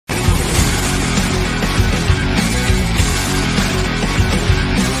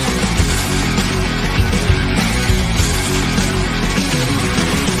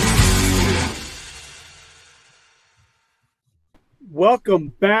Welcome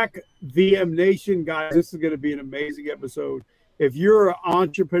back, VM Nation, guys. This is going to be an amazing episode. If you're an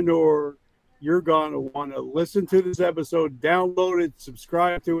entrepreneur, you're going to want to listen to this episode, download it,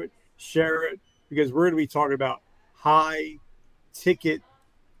 subscribe to it, share it, because we're going to be talking about high ticket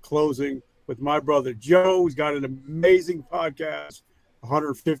closing with my brother Joe. He's got an amazing podcast,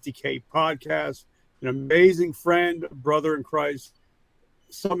 150K podcast, an amazing friend, brother in Christ,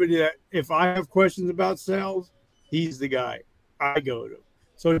 somebody that if I have questions about sales, he's the guy I go to.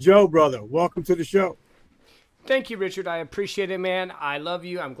 So, Joe, brother, welcome to the show. Thank you, Richard. I appreciate it, man. I love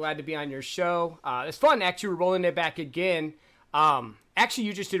you. I'm glad to be on your show. It's fun. Actually, we're rolling it back again. Actually,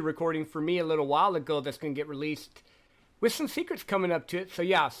 you just did a recording for me a little while ago that's going to get released with some secrets coming up to it. So,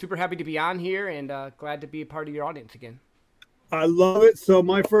 yeah, super happy to be on here and glad to be a part of your audience again. I love it. So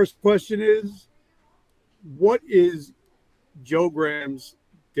my first question is, what is Joe Graham's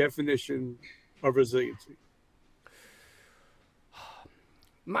definition of resiliency?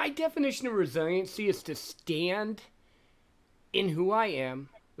 My definition of resiliency is to stand in who I am,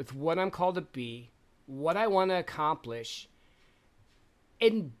 with what I'm called to be, what I want to accomplish,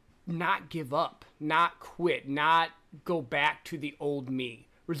 and not give up, not quit, not go back to the old me.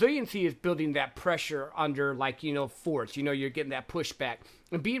 Resiliency is building that pressure under, force. You're getting that pushback.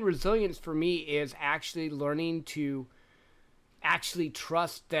 And being resilient for me is actually learning to actually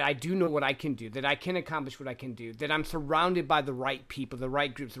trust that I do know what I can do, that I can accomplish what I can do, that I'm surrounded by the right people, the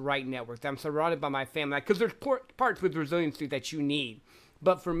right groups, the right network, that I'm surrounded by my family. Because there's parts with resiliency that you need.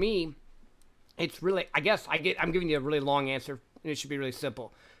 But for me, it's really, I'm giving you a really long answer, and it should be really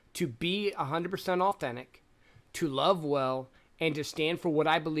simple. To be 100% authentic, to love well, and to stand for what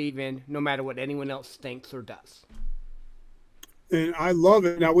I believe in, no matter what anyone else thinks or does. And I love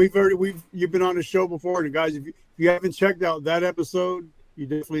it. Now you've been on the show before, and guys, if you haven't checked out that episode, you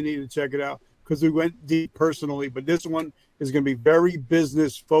definitely need to check it out because we went deep personally. But this one is going to be very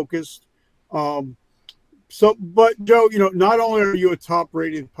business focused. But Joe, not only are you a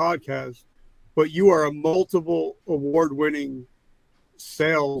top-rated podcast, but you are a multiple award-winning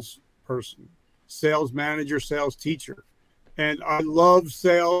sales person, sales manager, sales teacher, and I love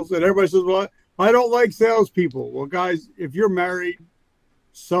sales. And everybody says, "Well, I don't like salespeople." Well, guys, if you're married,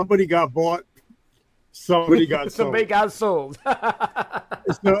 somebody got bought, somebody got sold. Somebody got sold.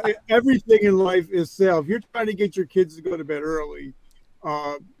 So everything in life is sales. If you're trying to get your kids to go to bed early,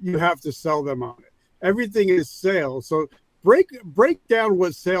 you have to sell them on it. Everything is sales. So break down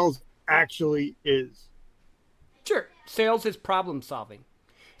what sales actually is. Sure. Sales is problem solving.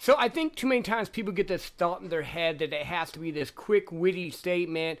 So I think too many times people get this thought in their head that it has to be this quick, witty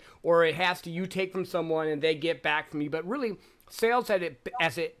statement, or it has to you take from someone and they get back from you. But really, sales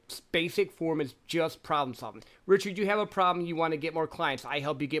as its basic form is just problem solving. Richard, you have a problem, you want to get more clients. I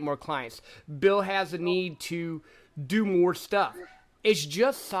help you get more clients. Bill has a need to do more stuff. It's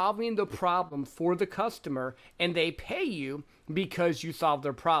just solving the problem for the customer, and they pay you because you solve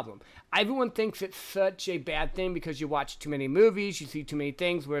their problem. Everyone thinks it's such a bad thing because you watch too many movies, you see too many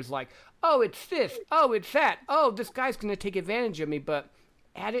things where it's like, oh, it's this, oh, it's that, oh, this guy's going to take advantage of me. But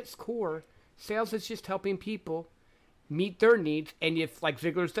at its core, sales is just helping people meet their needs. And if, like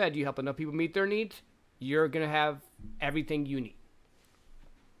Ziglar said, you help enough people meet their needs, you're going to have everything you need.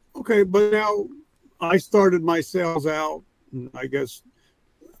 Okay, but now I started my sales out, I guess,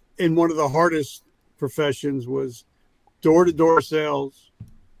 in one of the hardest professions was door-to-door sales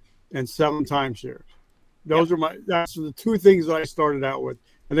and selling timeshares. That's the two things that I started out with.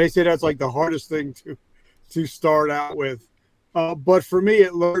 And they say that's like the hardest thing to start out with. But for me,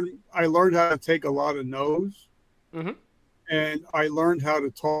 I learned how to take a lot of no's, and I learned how to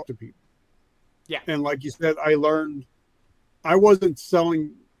talk to people. Yeah. And like you said, I wasn't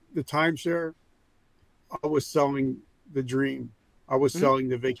selling the timeshare. I was selling the dream. I was selling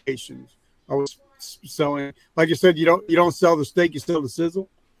the vacations. I was selling, like you said, you don't sell the steak, you sell the sizzle.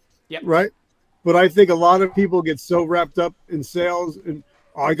 Yep. Right. But I think a lot of people get so wrapped up in sales and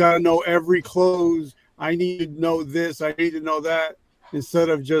I got to know every close. I need to know this. I need to know that, instead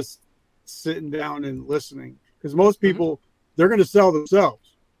of just sitting down and listening. Because most people, they're going to sell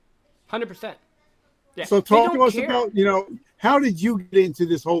themselves. 100%. Yeah. So talk to us about, how did you get into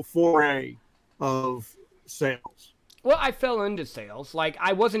this whole foray of sales? Well, I fell into sales. Like,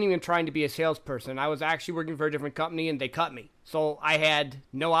 I wasn't even trying to be a salesperson. I was actually working for a different company, and they cut me. So I had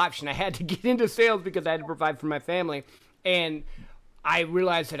no option. I had to get into sales because I had to provide for my family. And I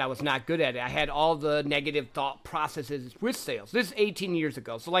realized that I was not good at it. I had all the negative thought processes with sales. This is 18 years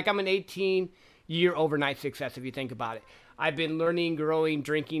ago. So, I'm an 18-year overnight success, if you think about it. I've been learning, growing,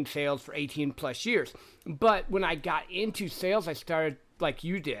 drinking sales for 18 plus years. But when I got into sales, I started like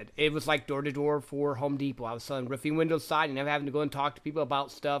you did. It was like door to door for Home Depot. I was selling roofing, windows, siding, and having to go and talk to people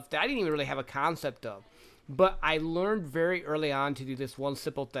about stuff that I didn't even really have a concept of. But I learned very early on to do this one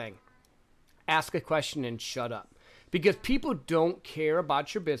simple thing: ask a question and shut up. Because people don't care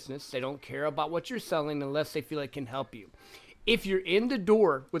about your business. They don't care about what you're selling unless they feel it can help you. If you're in the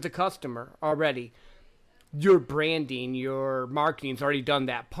door with a customer already, your branding, your marketing's already done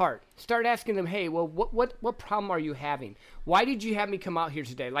that part. Start asking them, hey, well, what problem are you having? Why did you have me come out here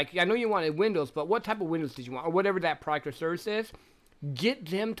today? Like, I know you wanted windows, but what type of windows did you want? Or whatever that product or service is. Get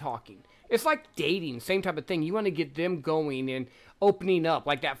them talking. It's like dating, same type of thing. You want to get them going and opening up,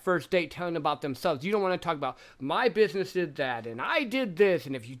 like that first date, telling about themselves. You don't want to talk about, my business did that, and I did this,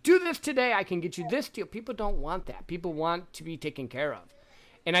 and if you do this today, I can get you this deal. People don't want that. People want to be taken care of.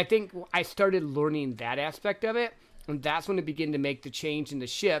 And I think I started learning that aspect of it, and that's when it began to make the change and the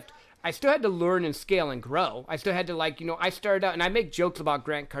shift. I still had to learn and scale and grow. I still had to, I started out, and I make jokes about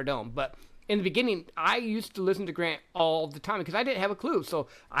Grant Cardone, but in the beginning, I used to listen to Grant all the time because I didn't have a clue. So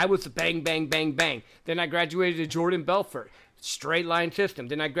I was bang, bang, bang, bang. Then I graduated to Jordan Belfort, straight line system.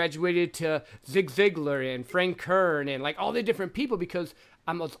 Then I graduated to Zig Ziglar and Frank Kern and like all the different people because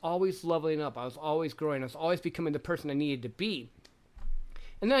I was always leveling up. I was always growing. I was always becoming the person I needed to be.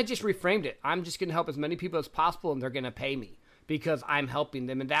 And then I just reframed it. I'm just going to help as many people as possible, and they're going to pay me because I'm helping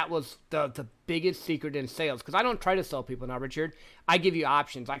them. And that was the biggest secret in sales, because I don't try to sell people now, Richard. I give you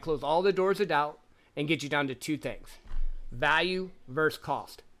options. I close all the doors of doubt and get you down to two things: value versus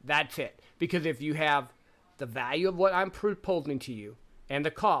cost. That's it. Because if you have the value of what I'm proposing to you and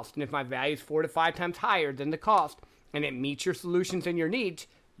the cost, and if my value is 4 to 5 times higher than the cost and it meets your solutions and your needs,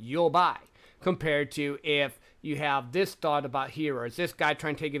 you'll buy. Compared to if you have this thought about here, or is this guy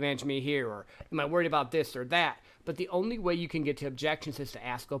trying to take advantage of me here, or am I worried about this or that? But the only way you can get to objections is to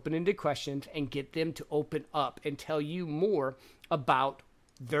ask open-ended questions and get them to open up and tell you more about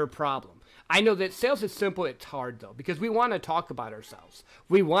their problem. I know that sales is simple. It's hard, though, because we want to talk about ourselves.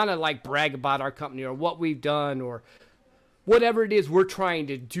 We want to brag about our company or what we've done or whatever it is we're trying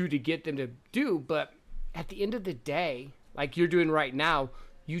to do to get them to do. But at the end of the day, like you're doing right now,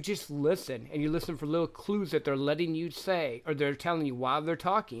 you just listen, and you listen for little clues that they're letting you say, or they're telling you while they're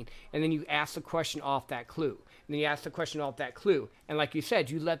talking, and then you ask the question off that clue. And then you ask the question off that clue. And like you said,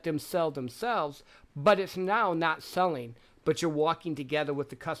 you let them sell themselves, but it's now not selling, but you're walking together with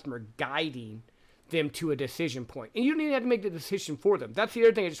the customer, guiding them to a decision point. And you don't even have to make the decision for them. That's the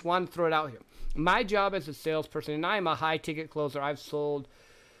other thing. I just wanted to throw it out here. My job as a salesperson, and I am a high-ticket closer. I've sold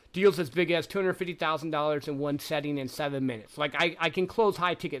deals as big as $250,000 in one setting in 7 minutes. Like, I can close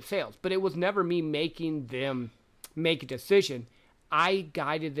high-ticket sales, but it was never me making them make a decision. I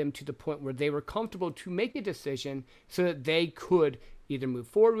guided them to the point where they were comfortable to make a decision so that they could either move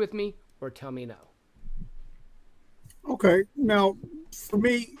forward with me or tell me no. Okay. Now, for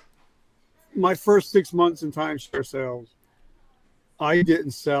me, my first 6 months in timeshare sales, I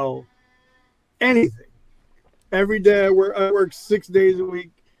didn't sell anything. Every day I worked 6 days a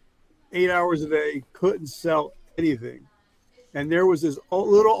week, 8 hours a day, couldn't sell anything. And there was this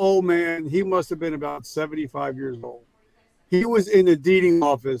little old man. He must have been about 75 years old. He was in the deeding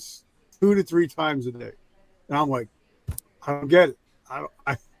office 2 to 3 times a day. And I'm like, I don't get it.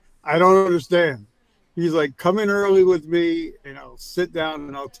 I don't understand. He's like, come in early with me and I'll sit down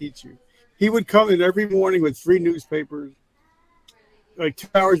and I'll teach you. He would come in every morning with 3 newspapers, like 2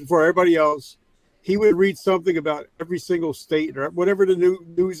 hours before everybody else. He would read something about every single state or whatever the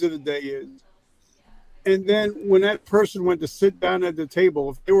news of the day is. And then when that person went to sit down at the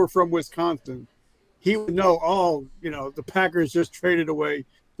table, if they were from Wisconsin, he would know, the Packers just traded away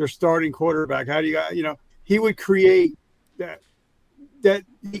their starting quarterback. How do you, he would create that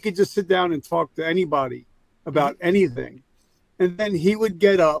he could just sit down and talk to anybody about anything. And then he would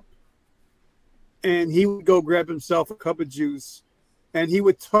get up and he would go grab himself a cup of juice and he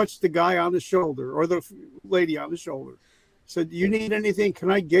would touch the guy on the shoulder or the lady on the shoulder. Said, do you need anything?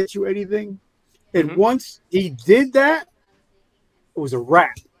 Can I get you anything? And once he did that, it was a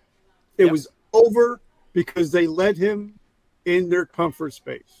wrap. It was over because they let him in their comfort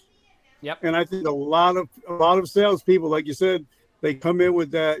space. Yep. And I think a lot of salespeople, like you said, they come in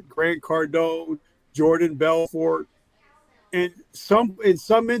with that Grant Cardone, Jordan Belfort, and in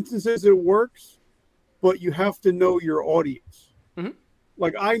some instances it works, but you have to know your audience. Mm-hmm.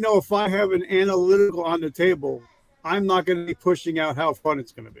 Like I know if I have an analytical on the table, I'm not going to be pushing out how fun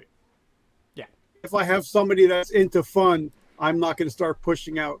it's going to be. Yeah. If I have somebody that's into fun, I'm not going to start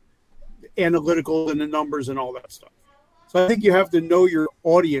pushing out analytical and the numbers and all that stuff. So I think you have to know your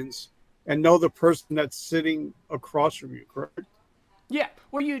audience and know the person that's sitting across from you, correct? Yeah,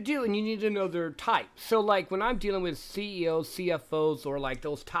 well, you do, and you need to know their type. So, like, when I'm dealing with CEOs, CFOs, or like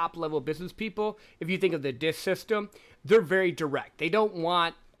those top level business people, if you think of the DISC system, they're very direct. They don't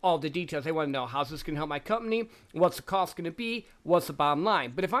want all the details. They want to know how's this going to help my company, what's the cost going to be, what's the bottom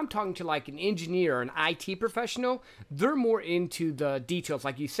line. But if I'm talking to like an engineer or an IT professional, they're more into the details,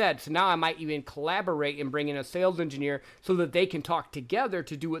 like you said. So now I might even collaborate and bring in a sales engineer so that they can talk together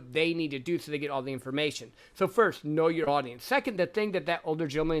to do what they need to do so they get all the information. So first, know your audience. Second, the thing that older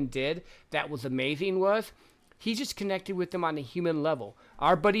gentleman did that was amazing was he just connected with them on a human level.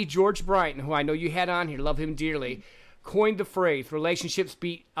 Our buddy George Bryant, who I know you had on here, love him dearly, coined the phrase relationships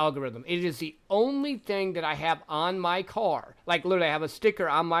beat algorithm. It is the only thing that I have on my car. Like literally I have a sticker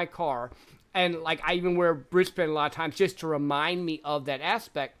on my car, and like I even wear wristband a lot of times just to remind me of that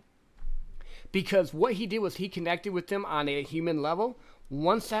aspect, because what he did was he connected with them on a human level.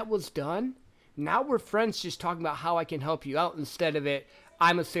 Once that was done, now we're friends, just talking about how I can help you out instead of it,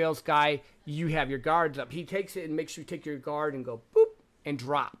 I'm a sales guy, you have your guards up. He takes it and makes you take your guard and go boop and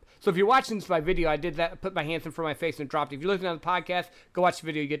drop. So if you're watching this by video, I did that, put my hands in front of my face and dropped it. If you're listening on the podcast, go watch the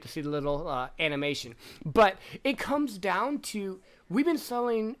video. You get to see the little animation. But it comes down to, we've been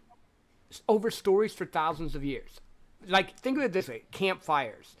selling over stories for thousands of years. Like, think of it this way,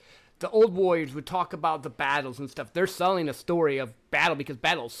 campfires. The old warriors would talk about the battles and stuff. They're selling a story of battle because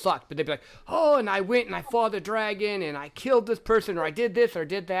battles sucked. But they'd be like, oh, and I went and I fought the dragon and I killed this person, or I did this or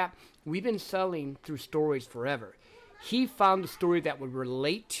did that. We've been selling through stories forever. He found a story that would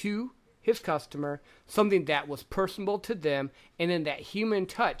relate to his customer, something that was personal to them, and then that human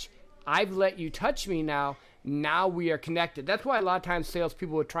touch. I've let you touch me now. Now we are connected. That's why a lot of times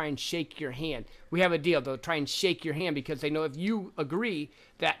salespeople would try and shake your hand. We have a deal. They'll try and shake your hand because they know if you agree,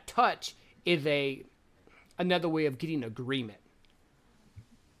 that touch is another way of getting agreement.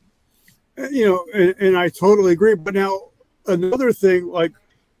 You know, and I totally agree. But now another thing, like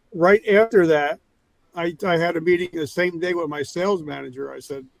right after that, I had a meeting the same day with my sales manager. I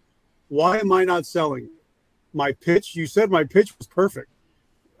said, why am I not selling? My pitch, you said my pitch was perfect.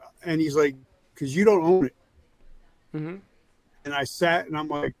 And he's like, because you don't own it. Mm-hmm. And I sat and I'm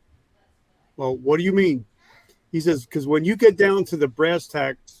like, well, what do you mean? He says, because when you get down to the brass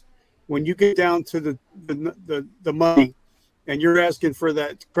tacks, when you get down to the money and you're asking for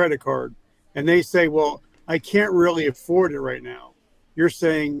that credit card and they say, well, I can't really afford it right now. You're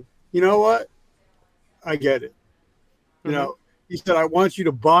saying, you know what? I get it. You know, he said, I want you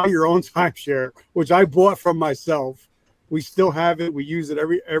to buy your own timeshare, which I bought from myself. We still have it. We use it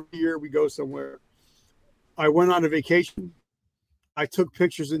every year we go somewhere. I went on a vacation. I took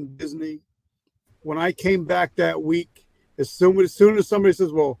pictures in Disney. When I came back that week, as soon as somebody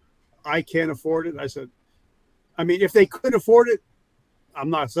says, well, I can't afford it, I said, I mean, if they couldn't afford it, I'm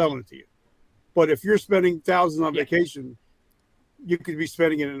not selling it to you. But if you're spending thousands on vacation, you could be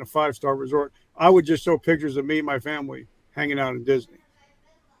spending it in a 5-star resort. I would just show pictures of me and my family hanging out in Disney.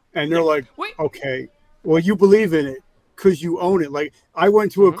 And they're like, okay, well, you believe in it because you own it. Like I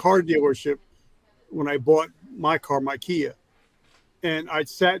went to a car dealership when I bought my car, my Kia. And I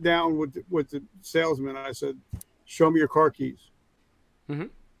sat down with the salesman. And I said, show me your car keys. Mm-hmm.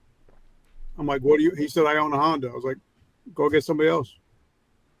 I'm like, what do you? He said, I own a Honda. I was like, go get somebody else.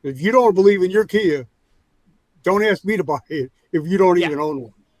 If you don't believe in your Kia, don't ask me to buy it if you don't even own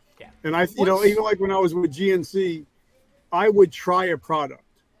one. Yeah. And I, you know, even like when I was with GNC, I would try a product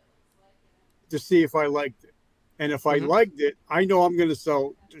to see if I liked it. And if I liked it, I know I'm going to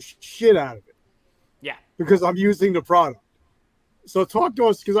sell the shit out of it. Yeah. Because I'm using the product. So talk to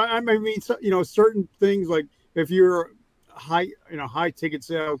us, because I mean, you know, certain things like if you're high ticket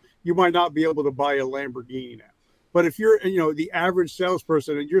sales, you might not be able to buy a Lamborghini now. But if you're, you know, the average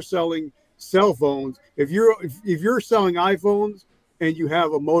salesperson and you're selling cell phones, if you're selling iPhones and you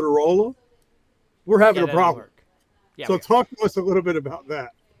have a Motorola, we're having a problem. Yeah, so talk to us a little bit about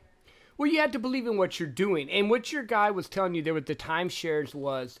that. Well, you had to believe in what you're doing. And what your guy was telling you there with the timeshares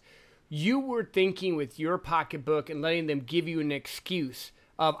was you were thinking with your pocketbook and letting them give you an excuse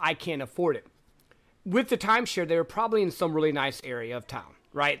of, I can't afford it. With the timeshare, they were probably in some really nice area of town,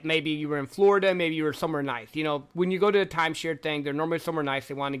 right? Maybe you were in Florida, maybe you were somewhere nice. You know, when you go to a timeshare thing, they're normally somewhere nice.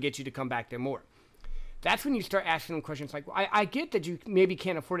 They want to get you to come back there more. That's when you start asking them questions like, well, I get that you maybe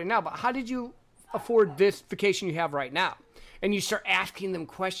can't afford it now, but how did you afford this vacation you have right now? And you start asking them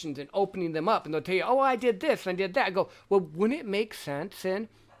questions and opening them up, and they'll tell you, oh, I did this and I did that. I go, well, wouldn't it make sense then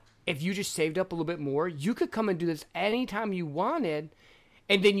if you just saved up a little bit more? You could come and do this anytime you wanted,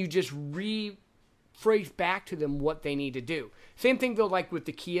 and then you just rephrase back to them what they need to do. Same thing though, like with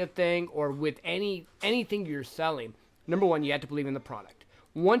the Kia thing or with anything you're selling. Number one, you have to believe in the product.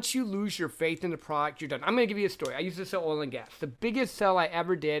 Once you lose your faith in the product, you're done. I'm going to give you a story. I used to sell oil and gas. The biggest sell I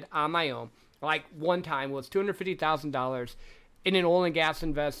ever did on my own, like one time, was $250,000 in an oil and gas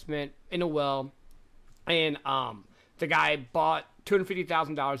investment in a well. And the guy bought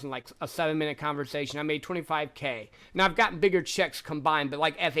 $250,000 in like a 7-minute conversation. I made $25K. Now I've gotten bigger checks combined, but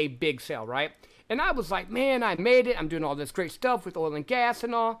like as a big sale, right? And I was like, man, I made it. I'm doing all this great stuff with oil and gas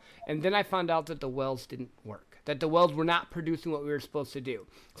and all. And then I found out that the wells didn't work, that the wells were not producing what we were supposed to do.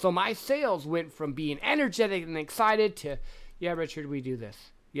 So my sales went from being energetic and excited to, yeah, Richard, we do this.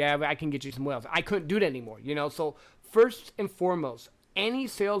 Yeah, I can get you some wells. I couldn't do it anymore, you know? So first and foremost, any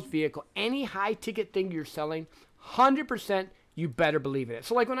sales vehicle, any high ticket thing you're selling, 100% you better believe in it.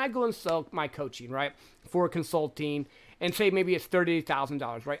 So like when I go and sell my coaching, right, for consulting, and say maybe it's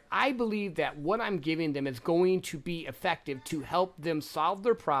 $30,000, right? I believe that what I'm giving them is going to be effective to help them solve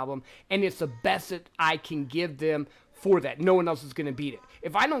their problem, and it's the best that I can give them for that. No one else is going to beat it.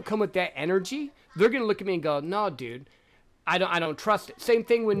 If I don't come with that energy, they're going to look at me and go, no, dude, I don't trust it. Same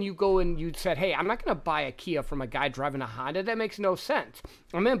thing when you go and you said, hey, I'm not going to buy a Kia from a guy driving a Honda. That makes no sense.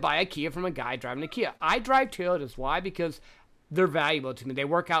 I'm going to buy a Kia from a guy driving a Kia. I drive Toyotas. Why? Because they're valuable to me. They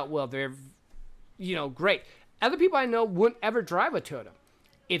work out well. They're, great. Other people I know wouldn't ever drive a Toyota.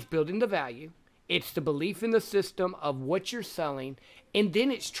 It's building the value. It's the belief in the system of what you're selling. And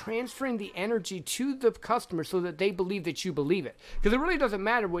then it's transferring the energy to the customer so that they believe that you believe it. Because it really doesn't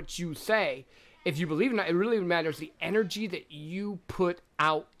matter what you say. If you believe in it, it really matters the energy that you put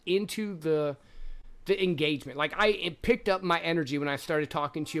out into the engagement. Like I picked up my energy when I started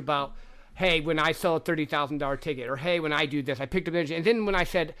talking to you about, hey, when I sell a $30,000 ticket, or hey, when I do this, I picked up energy. And then when I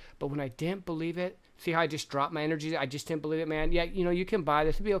said, but when I didn't believe it, see how I just dropped my energy? I just didn't believe it, man. Yeah, you can buy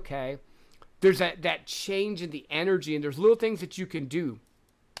this. It'll be okay. There's that change in the energy, and there's little things that you can do.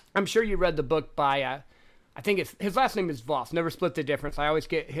 I'm sure you read the book by, I think his last name is Voss, Never Split the Difference. I always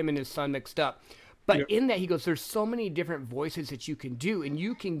get him and his son mixed up. But in that, he goes, there's so many different voices that you can do, and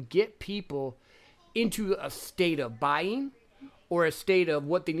you can get people into a state of buying or a state of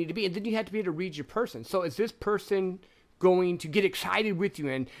what they need to be. And then you have to be able to read your person. So is this person going to get excited with you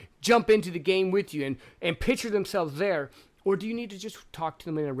and jump into the game with you and picture themselves there? Or do you need to just talk to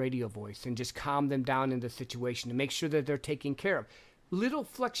them in a radio voice and just calm them down in the situation to make sure that they're taken care of? Little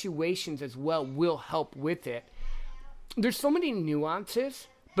fluctuations as well will help with it. There's so many nuances,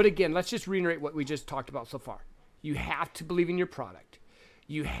 but again, let's just reiterate what we just talked about so far. You have to believe in your product.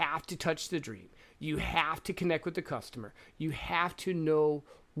 You have to touch the dream. You have to connect with the customer. You have to know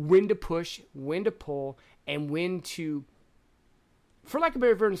when to push, when to pull, and when to, for lack of a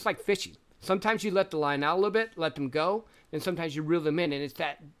better word, it's like fishing. Sometimes you let the line out a little bit, let them go, and sometimes you reel them in, and it's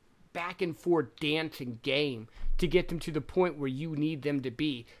that back and forth dancing game to get them to the point where you need them to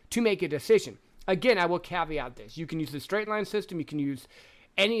be to make a decision. Again, I will caveat this. You can use the straight line system. You can use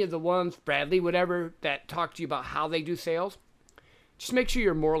any of the ones, Bradley, whatever, that talk to you about how they do sales. Just make sure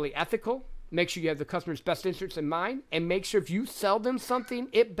you're morally ethical. Make sure you have the customer's best interests in mind, and make sure if you sell them something,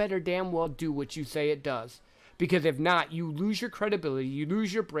 it better damn well do what you say it does. Because if not, you lose your credibility, you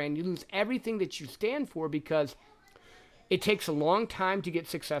lose your brand, you lose everything that you stand for, because it takes a long time to get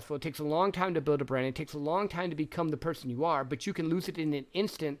successful. It takes a long time to build a brand. It takes a long time to become the person you are, but you can lose it in an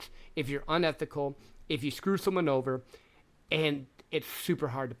instant if you're unethical, if you screw someone over, and it's super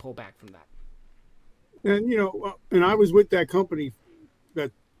hard to pull back from that. And, and I was with that company,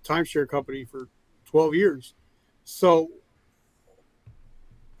 that timeshare company, for 12 years. So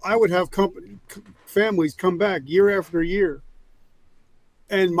I would have families come back year after year.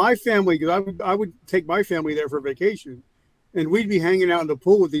 And my family, because I would take my family there for vacation, and we'd be hanging out in the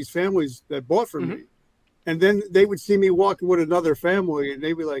pool with these families that bought from me. And then they would see me walking with another family, and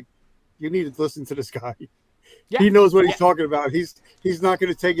they'd be like, you need to listen to this guy. Yeah. He knows what he's talking about. He's not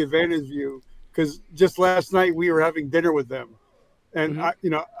going to take advantage of you, because just last night we were having dinner with them. And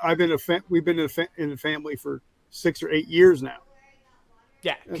we've been in a family for 6 or 8 years now.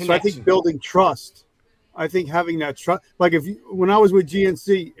 Yeah. So I think building trust, I think having that trust, like when I was with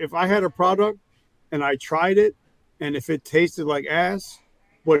GNC, if I had a product and I tried it, and if it tasted like ass,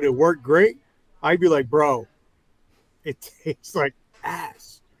 but it worked great, I'd be like, bro, it tastes like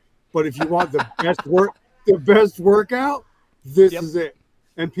ass. But if you want the best workout, this is it.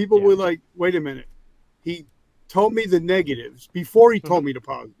 And people were like, wait a minute. He told me the negatives before he told me the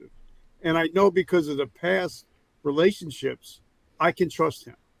positive. And I know because of the past relationships, I can trust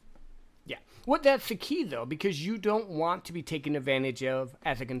him. Yeah. Well, that's the key, though, because you don't want to be taken advantage of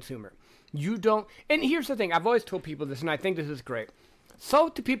as a consumer. You don't. And here's the thing. I've always told people this, and I think this is great. So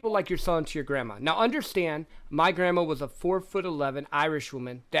to people like you're selling to your grandma. Now understand, my grandma was a 4'11" Irish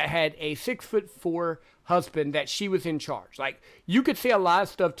woman that had a 6'4" husband that she was in charge. Like, you could say a lot of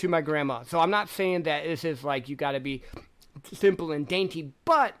stuff to my grandma. So I'm not saying that this is like you got to be simple and dainty,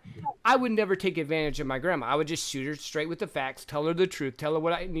 but I would never take advantage of my grandma. I would just shoot her straight with the facts, tell her the truth, tell her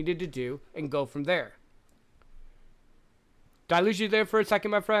what I needed to do, and go from there. Did I lose you there for a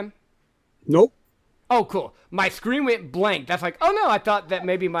second, my friend? Nope. Oh, cool. My screen went blank. That's like, oh no, I thought that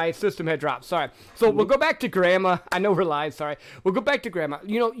maybe my system had dropped. Sorry. So we'll go back to grandma. I know we're live. Sorry. We'll go back to grandma.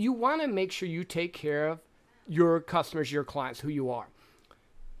 You know, you want to make sure you take care of your customers, your clients, who you are.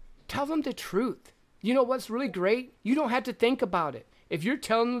 Tell them the truth. You know what's really great? You don't have to think about it. If you're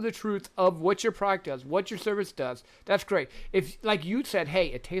telling them the truth of what your product does, what your service does, that's great. If, like you said, hey,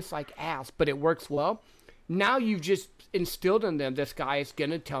 it tastes like ass, but it works well, now you've just instilled in them, this guy is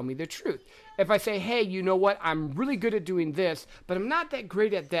going to tell me the truth. If I say, hey, you know what, I'm really good at doing this, but I'm not that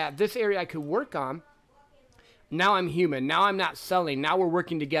great at that, this area I could work on, now I'm human, now I'm not selling, now we're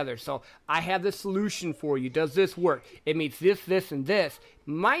working together. So I have the solution for you. Does this work? It meets this, this, and this.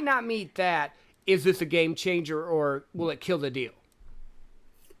 Might not meet that. Is this a game changer, or will it kill the deal?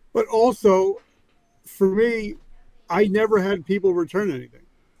 But also, for me, I never had people return anything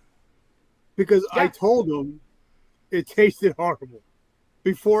because I told them it tasted horrible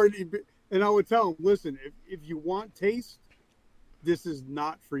before it, and I would tell them, listen, if you want taste, this is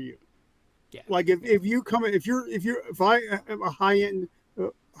not for you. Yeah. Like if you come in, if I am a high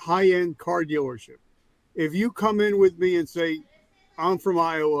end car dealership, if you come in with me and say, I'm from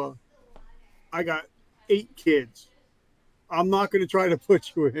Iowa, I got 8 kids, I'm not going to try to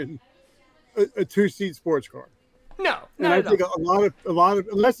put you in a 2-seat sports car. No. And I think a lot of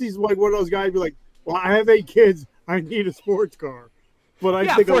unless he's like one of those guys be like, well, I have 8 kids, I need a sports car. But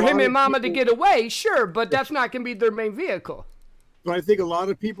I think for him and mama to get away, sure, but that's not going to be their main vehicle. But I think a lot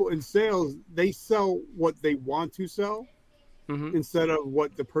of people in sales, they sell what they want to sell instead of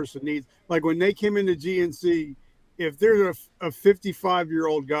what the person needs. Like when they came into GNC, if there's a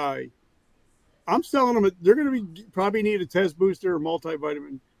 55-year-old guy, I'm selling them. They're going to be probably need a test booster or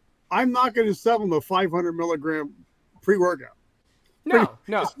multivitamin. I'm not going to sell them a 500 milligram pre-workout. No.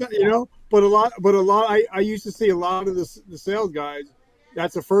 You know, but a lot. I used to see a lot of the sales guys.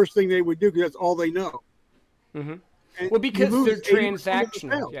 That's the first thing they would do because that's all they know. Mm-hmm. Well, because they're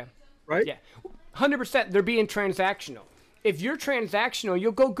transactional. Yeah. Right. Yeah. 100%. They're being transactional. If you're transactional,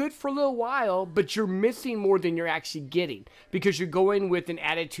 you'll go good for a little while, but you're missing more than you're actually getting because you're going with an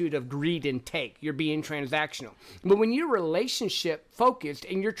attitude of greed and take. You're being transactional. But when you're relationship focused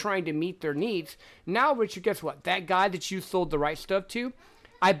and you're trying to meet their needs, now, Richard, guess what? That guy that you sold the right stuff to,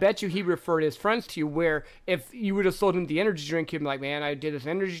 I bet you he referred his friends to you, where if you would have sold him the energy drink, he'd be like, man, I did this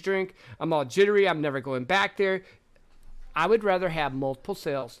energy drink. I'm all jittery. I'm never going back there. I would rather have multiple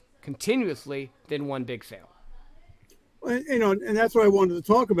sales continuously than one big sale. You know, and that's what I wanted to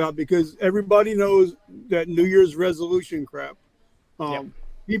talk about because everybody knows that New Year's resolution crap.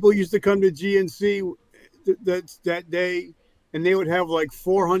 People used to come to GNC that day, and they would have like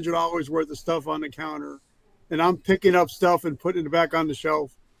 $400 worth of stuff on the counter, and I'm picking up stuff and putting it back on the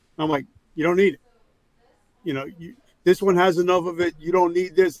shelf. I'm like, you don't need it. You know, this one has enough of it. You don't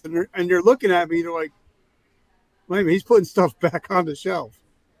need this, and they're looking at me. They're like, wait a minute, he's putting stuff back on the shelf.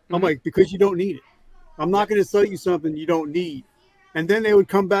 I'm like, because you don't need it. I'm not going to sell you something you don't need. And then they would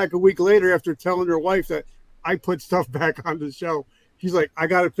come back a week later after telling their wife that I put stuff back on the shelf. She's like, I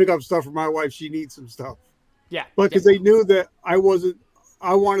got to pick up stuff for my wife. She needs some stuff. Yeah. But because they knew that I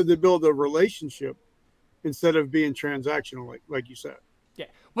wanted to build a relationship instead of being transactional, like you said. Yeah.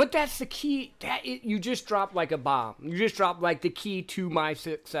 But that's the key. You just dropped like a bomb. You just dropped like the key to my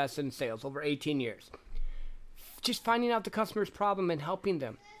success in sales over 18 years. Just finding out the customer's problem and helping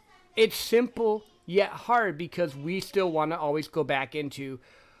them. It's simple yet hard because we still want to always go back into,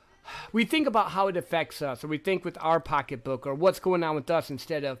 we think about how it affects us, or we think with our pocketbook or what's going on with us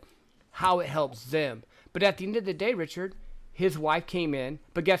instead of how it helps them. But at the end of the day, Richard, his wife came in,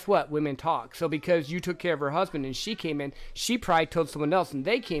 but guess what? Women talk. So because you took care of her husband and she came in, she probably told someone else and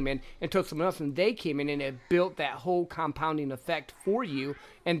they came in and told someone else and they came in, and it built that whole compounding effect for you.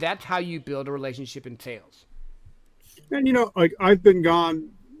 And that's how you build a relationship in sales. And, you know, like I've been gone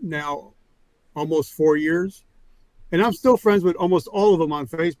now almost 4 years, and I'm still friends with almost all of them on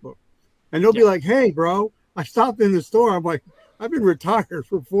Facebook. And they'll be like, hey, bro, I stopped in the store. I'm like, I've been retired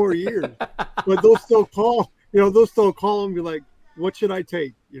for 4 years. But they'll still call, and be like, what should I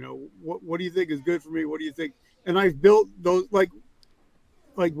take? You know, what do you think is good for me? What do you think? And I've built those, like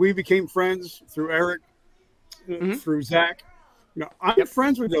we became friends through Eric, through Zach. You know, I'm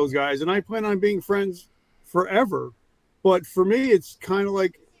friends with those guys, and I plan on being friends forever But for me, it's kind of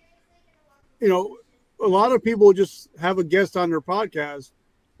like, a lot of people just have a guest on their podcast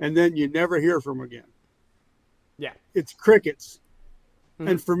and then you never hear from them again. Yeah. It's crickets. Mm-hmm.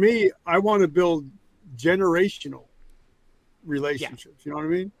 And for me, I want to build generational relationships. Yeah. You know what I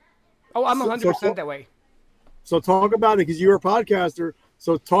mean? Oh, I'm 100% that way. So talk about it, because you're a podcaster.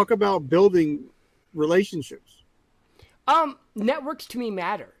 So talk about building relationships. Networks to me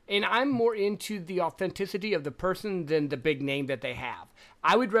matter, and I'm more into the authenticity of the person than the big name that they have.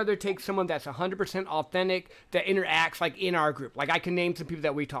 I would rather take someone that's 100% authentic, that interacts like in our group. Like I can name some people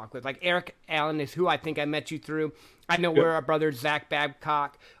that we talk with. Like Eric Allen is who I think I met you through. I know we're our brothers, Zach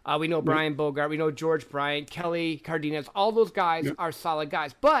Babcock. We know Brian Bogart. We know George Bryant, Kelly Cardenas. All those guys are solid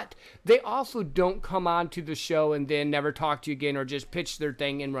guys. But they also don't come on to the show and then never talk to you again or just pitch their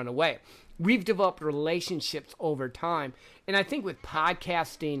thing and run away. We've developed relationships over time. And I think with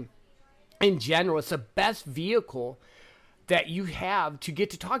podcasting in general, it's the best vehicle that you have to get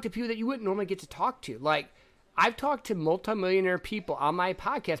to talk to people that you wouldn't normally get to talk to. Like, I've talked to multimillionaire people on my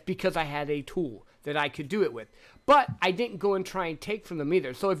podcast because I had a tool that I could do it with. But I didn't go and try and take from them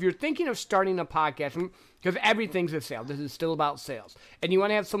either. So if you're thinking of starting a podcast, because everything's a sale, this is still about sales, and you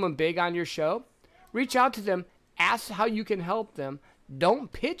want to have someone big on your show, reach out to them, ask how you can help them.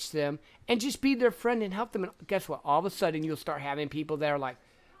 Don't pitch them, and just be their friend and help them. And guess what? All of a sudden, you'll start having people that are like,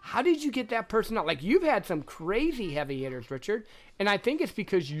 how did you get that person out? Like, you've had some crazy heavy hitters, Richard. And I think it's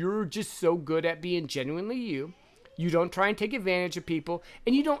because you're just so good at being genuinely you. You don't try and take advantage of people,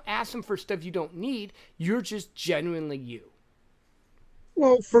 and you don't ask them for stuff you don't need. You're just genuinely you.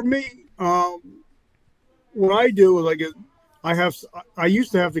 Well, for me, what I do is I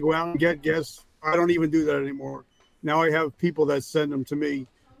used to have to go out and get guests. I don't even do that anymore. Now I have people that send them to me.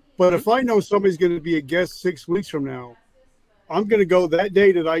 But if I know somebody's going to be a guest 6 weeks from now, I'm going to go that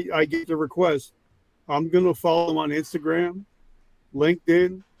day that I get the request. I'm going to follow them on Instagram,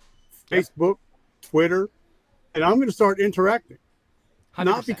 LinkedIn, Facebook, Twitter, and I'm going to start interacting. 100%.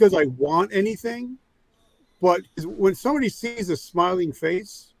 Not because I want anything, but when somebody sees a smiling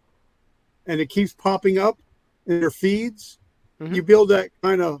face and it keeps popping up in their feeds, you build that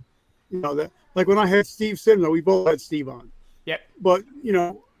kind of, that. Like when I had Steve Sims, we both had Steve on. Yep. But,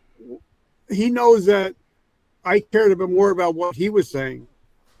 he knows that I cared a bit more about what he was saying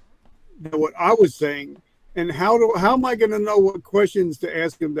than what I was saying. And how am I going to know what questions to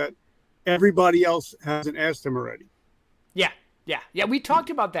ask him that everybody else hasn't asked him already? Yeah, we talked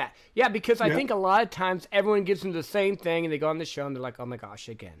about that. Yeah, because I think a lot of times everyone gives them the same thing and they go on the show and they're like, oh my gosh,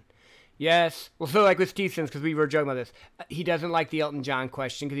 again. Yes. Well, so like with Steve Sims, because we were joking about this, he doesn't like the Elton John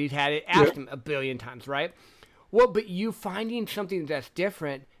question because he's had it asked him a billion times, right? Well, but you finding something that's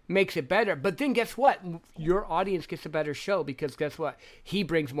different makes it better. But then guess what? Your audience gets a better show because guess what? He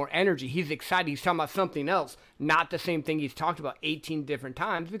brings more energy. He's excited. He's talking about something else, not the same thing he's talked about 18 different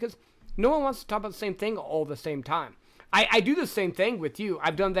times because no one wants to talk about the same thing all the same time. I do the same thing with you.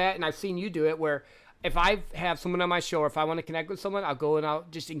 I've done that, and I've seen you do it where if I have someone on my show or if I want to connect with someone, I'll go and I'll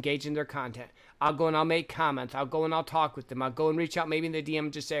just engage in their content. I'll go and I'll make comments. I'll go and I'll talk with them. I'll go and reach out maybe in the DM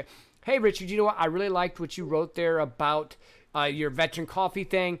and just say, hey, Richard, you know what? I really liked what you wrote there about your veteran coffee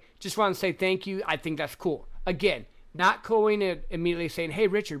thing. Just want to say thank you. I think that's cool. Again, not going and immediately saying, hey,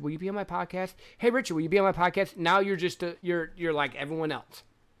 Richard, will you be on my podcast? Hey, Richard, will you be on my podcast? Now you're just you're like everyone else.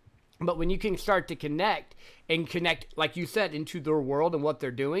 But when you can start to connect, like you said, into their world and what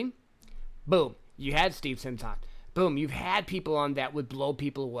they're doing, boom, you had Steve Sims on. Boom, you've had people on that would blow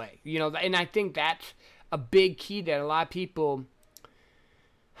people away. And I think that's a big key that a lot of people,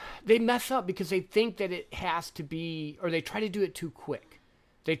 they mess up because they think that it has to be, or they try to do it too quick.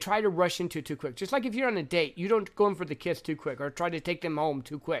 They try to rush into it too quick. Just like if you're on a date, you don't go in for the kiss too quick or try to take them home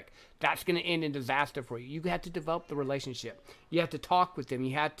too quick. That's going to end in disaster for you. You have to develop the relationship. You have to talk with them.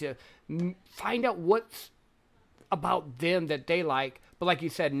 You have to find out what's about them that they like. But like you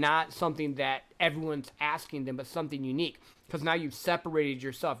said, not something that everyone's asking them, but something unique. Because now you've separated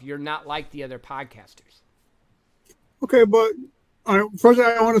yourself. You're not like the other podcasters. Okay, but first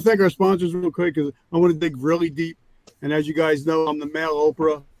I want to thank our sponsors real quick because I want to dig really deep. And as you guys know, I'm the male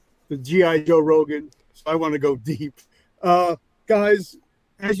Oprah, the G.I. Joe Rogan, so I want to go deep. Guys,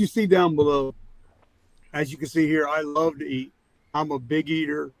 as you see down below, as you can see here, I love to eat. I'm a big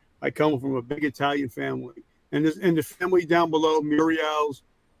eater. I come from a big Italian family. And the family down below, Muriel's,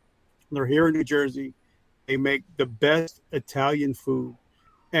 they're here in New Jersey. They make the best Italian food.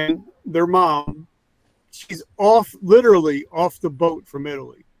 And their mom, she's literally off the boat from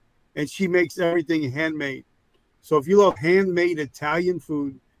Italy. And she makes everything handmade. So if you love handmade Italian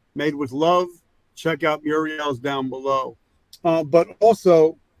food made with love, check out Muriel's down below. But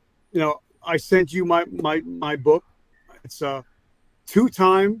also, I sent you my book. It's a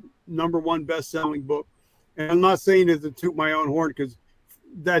 2-time #1 best-selling book. And I'm not saying it to toot my own horn because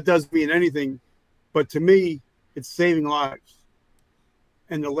that doesn't mean anything. But to me, it's saving lives.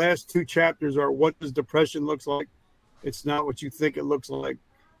 And the last 2 chapters are what does depression looks like? It's not what you think it looks like.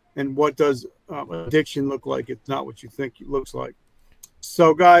 And what does addiction look like? It's not what you think it looks like.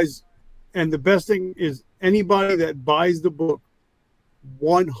 So, guys, and the best thing is anybody that buys the book,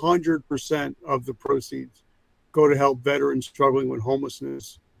 100% of the proceeds go to help veterans struggling with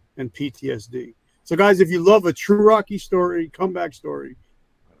homelessness and PTSD. So, guys, if you love a true Rocky story, comeback story,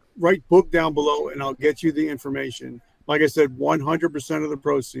 write book down below and I'll get you the information. Like I said, 100% of the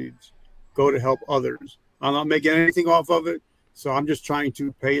proceeds go to help others. I'm not making anything off of it, so I'm just trying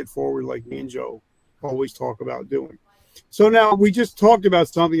to pay it forward like me and Joe always talk about doing. So now we just talked about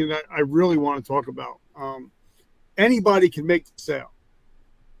something that I really want to talk about. Anybody can make the sale.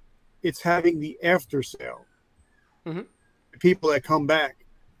 It's having the after sale. Mm-hmm. People that come back.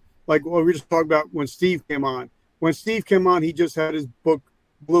 Like what we just talked about when Steve came on. When Steve came on, he just had his book,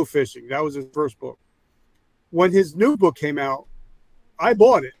 Blue Fishing. That was his first book. When his new book came out, I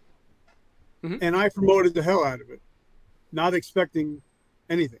bought it. Mm-hmm. And I promoted the hell out of it, not expecting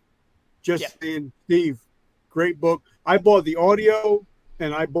anything. Just saying, Steve, great book. I bought the audio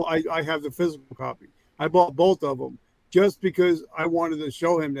and I have the physical copy. I bought both of them just because I wanted to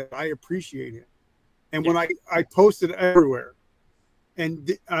show him that I appreciate him. And when I posted everywhere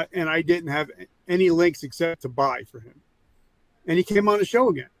and I didn't have any links except to buy for him. And he came on the show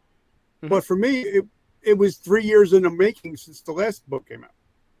again. Mm-hmm. But for me, it was 3 years in the making since the last book came out.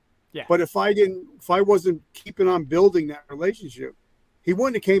 Yeah. But if I wasn't keeping on building that relationship, he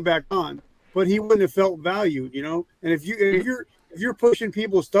wouldn't have came back on, but he wouldn't have felt valued, you know? And if you're pushing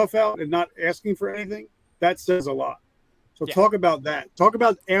people's stuff out and not asking for anything, that says a lot. So talk about that. Talk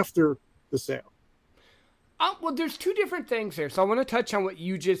about after the sale. Well, there's 2 different things there. So I want to touch on what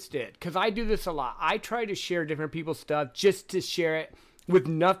you just did because I do this a lot. I try to share different people's stuff just to share it with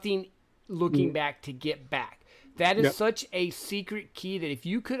nothing looking back to get back. That is such a secret key that if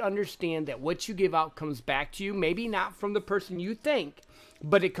you could understand that what you give out comes back to you, maybe not from the person you think,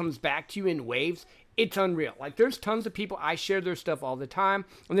 but it comes back to you in waves, it's unreal. Like there's tons of people, I share their stuff all the time,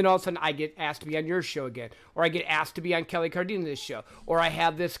 and then all of a sudden I get asked to be on your show again, or I get asked to be on Kelly Cardina's show, or I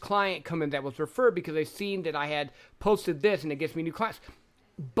have this client come in that was referred because they've seen that I had posted this and it gets me new clients.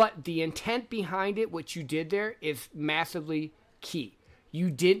 But the intent behind it, what you did there, is massively key. You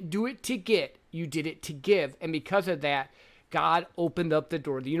didn't do it to get, you did it to give. And because of that, God opened up the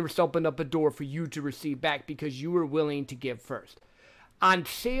door. The universe opened up a door for you to receive back because you were willing to give first. On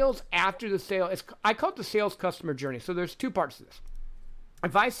sales after the sale, I call it the sales customer journey. So there's 2 parts to this.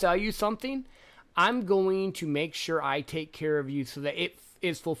 If I sell you something, I'm going to make sure I take care of you so that it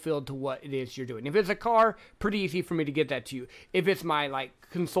is fulfilled to what it is you're doing. If it's a car, pretty easy for me to get that to you. If it's my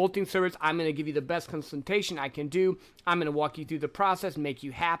consulting service, I'm going to give you the best consultation I can do. I'm going to walk you through the process and make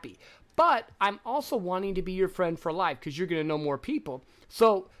you happy. But I'm also wanting to be your friend for life because you're going to know more people.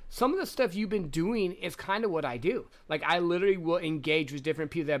 So some of the stuff you've been doing is kind of what I do. Like I literally will engage with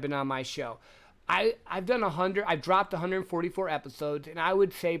different people that have been on my show. I've dropped 144 episodes, and I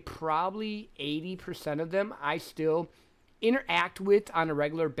would say probably 80% of them I still interact with on a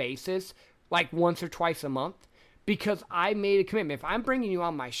regular basis, like once or twice a month, because I made a commitment. If I'm bringing you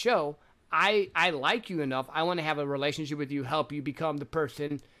on my show, I like you enough. I want to have a relationship with you, help you become the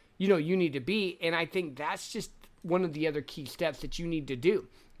person you need to be. And I think that's just one of the other key steps that you need to do.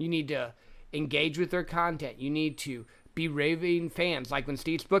 You need to engage with their content. You need to be raving fans. Like when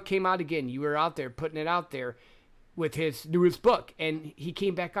Steve's book came out again, you were out there putting it out there with his newest book, and he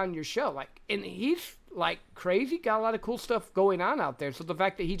came back on your show. And he's crazy, got a lot of cool stuff going on out there. So the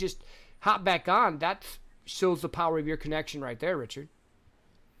fact that he just hopped back on, that shows the power of your connection right there, Richard.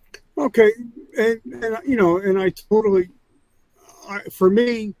 Okay. And I totally, for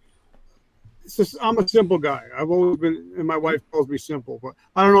me, it's just, I'm a simple guy. I've always been, and my wife calls me simple, but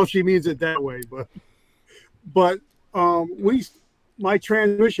I don't know if she means it that way, but my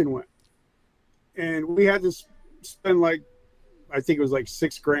transmission went, and we had to spend I think it was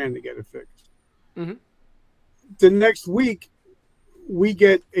 $6,000 to get it fixed. Mm-hmm. The next week, we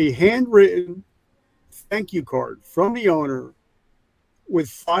get a handwritten thank you card from the owner with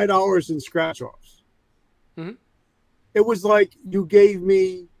 $5 in scratch offs. Mm-hmm. It was like you gave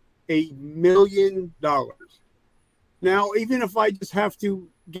me $1 million. Now, even if I just have to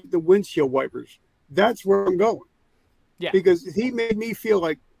get the windshield wipers, that's where I'm going. Yeah. Because he made me feel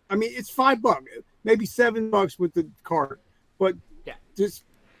like, it's $5, maybe $7 with the card, but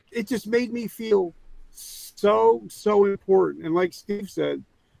it just made me feel so important. And like Steve said,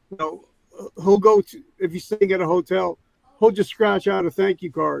 he'll go to, if you're staying at a hotel, he'll just scratch out a thank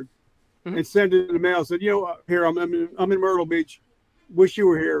you card and send it in the mail. Said, here I'm in Myrtle Beach. Wish you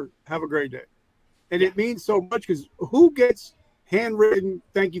were here. Have a great day. And it means so much because who gets handwritten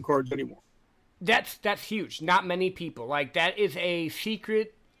thank you cards anymore? That's huge. Not many people. Like, that is a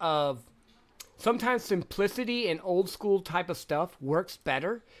secret of sometimes simplicity and old school type of stuff works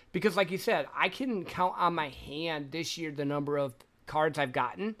better because, like you said, I can count on my hand this year the number of cards I've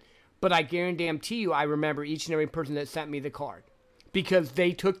gotten, but I guarantee you I remember each and every person that sent me the card because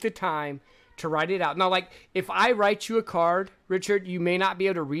they took the time to write it out. Now, like, if I write you a card, Richard, you may not be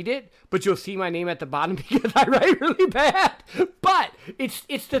able to read it, but you'll see my name at the bottom because I write really bad. But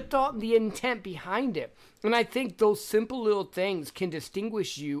it's the thought and the intent behind it. And I think those simple little things can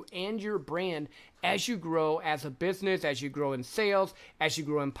distinguish you and your brand as you grow as a business, as you grow in sales, as you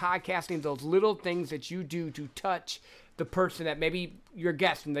grow in podcasting, those little things that you do to touch the person that maybe your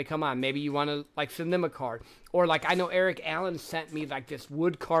guest when they come on, maybe you want to like send them a card, or like I know Eric Allen sent me like this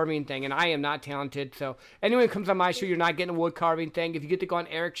wood carving thing, and I am not talented, so anyone who comes on my show, you're not getting a wood carving thing. If you get to go on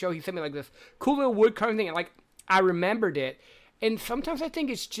Eric's show, he sent me like this cool little wood carving thing, and like I remembered it. And sometimes I think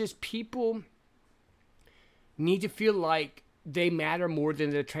it's just people need to feel like they matter more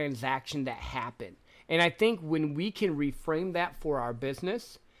than the transaction that happened. And I think when we can reframe that for our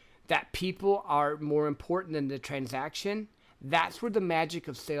business, that people are more important than the transaction, that's where the magic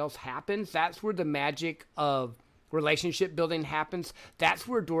of sales happens. That's where the magic of relationship building happens. That's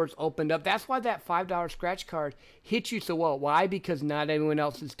where doors opened up. That's why that $5 scratch card hit you so well. Why? Because not everyone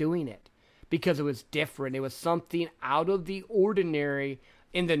else is doing it. Because it was different. It was something out of the ordinary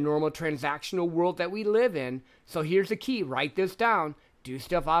in the normal transactional world that we live in. So here's the key. Write this down. Do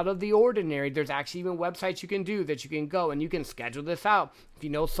stuff out of the ordinary. There's actually even websites you can do that you can go and you can schedule this out. If you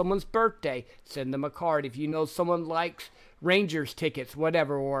know someone's birthday, send them a card. If you know someone likes Rangers tickets,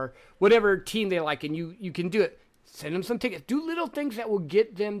 whatever, or whatever team they like, and you can do it, send them some tickets. Do little things that will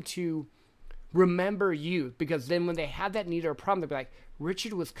get them to remember you, because then when they have that need or problem, they'll be like,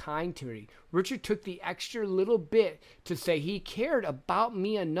 Richard was kind to me. Richard took the extra little bit to say he cared about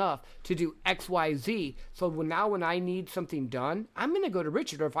me enough to do X, Y, Z. So now when I need something done, I'm going to go to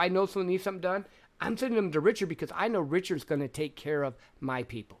Richard. Or if I know someone needs something done, I'm sending them to Richard because I know Richard's going to take care of my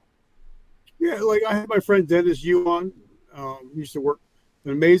people. Yeah, like I had my friend Dennis Yu on. Used to work,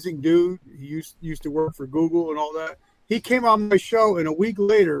 an amazing dude. He used to work for Google and all that. He came on my show, and a week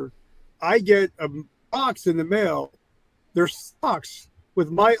later, I get a box in the mail. There's socks with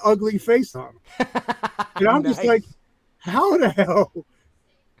my ugly face on them. And I'm Nice. just like, how the hell?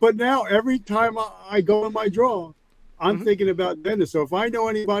 But now every time I go in my drawer, I'm thinking about Dennis. So if I know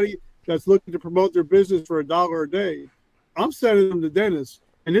anybody that's looking to promote their business for $1 a day, I'm sending them to Dennis.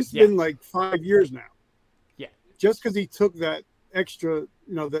 And it's been like 5 years now. Yeah. Just because he took that extra,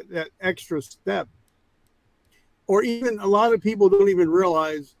 that extra step. Or even a lot of people don't even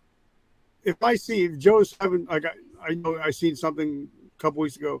realize, if Joe's having, like I know I seen something a couple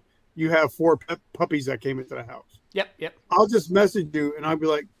weeks ago, you have 4 puppies that came into the house. Yep. I'll just message you and I'll be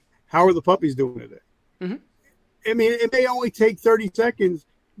like, how are the puppies doing today? Mm-hmm. I mean, it may only take 30 seconds.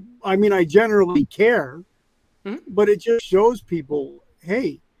 I mean, I generally care, but it just shows people,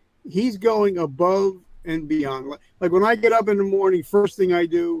 hey, he's going above and beyond. Like when I get up in the morning, first thing I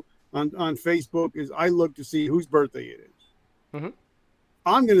do on Facebook is I look to see whose birthday it is. Mm-hmm.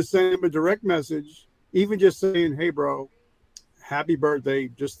 I'm going to send him a direct message, even just saying, hey, bro, happy birthday.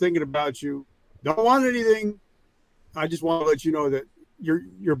 Just thinking about you. Don't want anything. I just want to let you know that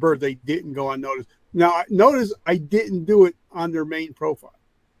your birthday didn't go unnoticed. Now, notice I didn't do it on their main profile.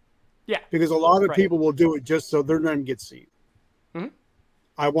 Yeah. Because a lot of people will do it just so their name gets seen. Mm-hmm.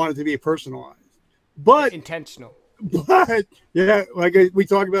 I want it to be personalized. But intentional. But, yeah, like we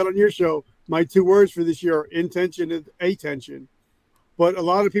talked about on your show, my 2 words for this year are intention and attention. But a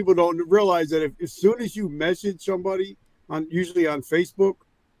lot of people don't realize that as soon as you message somebody, usually on Facebook,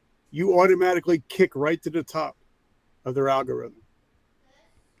 you automatically kick right to the top of their algorithm.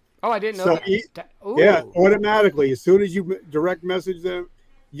 Oh, I didn't know that. Yeah, automatically. As soon as you direct message them,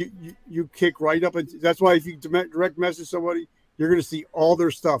 you kick right up. And that's why if you direct message somebody, you're going to see all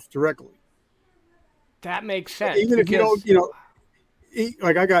their stuff directly. That makes sense. Even if you don't,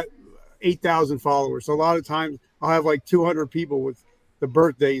 like I got 8,000 followers. So a lot of times I'll have like 200 people with the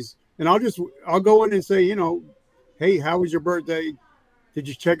birthdays, and I'll go in and say, hey, how was your birthday? Did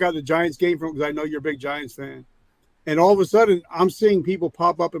you check out the Giants game? Because I know you're a big Giants fan. And all of a sudden, I'm seeing people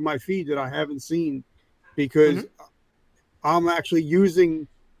pop up in my feed that I haven't seen because I'm actually using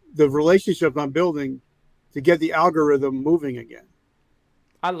the relationship I'm building to get the algorithm moving again.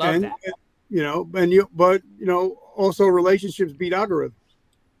 I love that. But also relationships beat algorithms.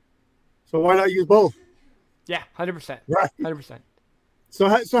 So why not use both? Yeah, 100%. Right. 100%.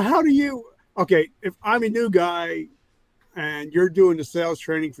 So how do you? Okay, if I'm a new guy and you're doing the sales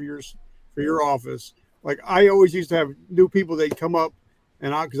training for your office, like I always used to have new people, they'd come up,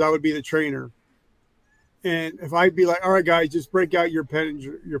 and because I would be the trainer, and if I'd be like, all right, guys, just break out your pen and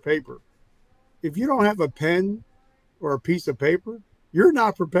your paper. If you don't have a pen or a piece of paper, you're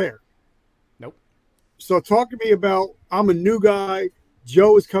not prepared. Nope. So talk to me about, I'm a new guy.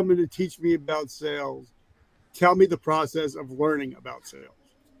 Joe is coming to teach me about sales. Tell me the process of learning about sales.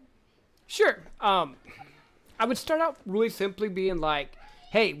 Sure. I would start out really simply being like,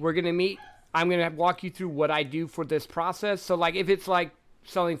 hey, we're going to meet. I'm going to walk you through what I do for this process. So like if it's like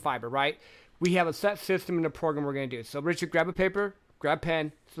selling fiber, right? We have a set system in the program we're going to do. So Richard, grab a paper, grab a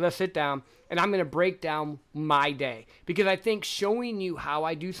pen. So let's sit down and I'm going to break down my day because I think showing you how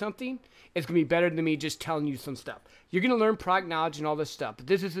I do something is going to be better than me just telling you some stuff. You're going to learn product knowledge and all this stuff, but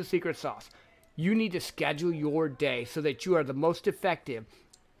this is the secret sauce. You need to schedule your day so that you are the most effective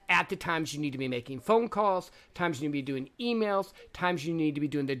at the times you need to be making phone calls, times you need to be doing emails, times you need to be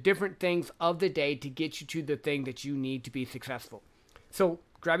doing the different things of the day to get you to the thing that you need to be successful. So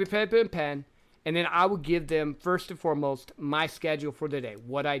grab your paper and pen, and then I will give them, first and foremost, my schedule for the day,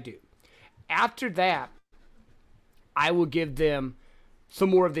 what I do. After that, I will give them some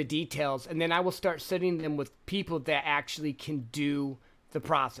more of the details, and then I will start setting them with people that actually can do the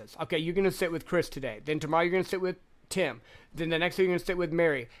process. Okay, you're going to sit with Chris today. Then tomorrow you're going to sit with Tim. Then the next day you're going to sit with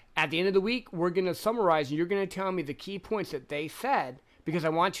Mary. At the end of the week, we're going to summarize, and you're going to tell me the key points that they said because I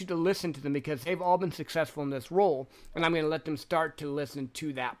want you to listen to them because they've all been successful in this role, and I'm going to let them start to listen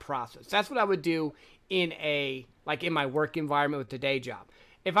to that process. That's what I would do in my work environment with the day job.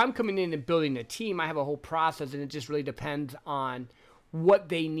 If I'm coming in and building a team, I have a whole process, and it just really depends on what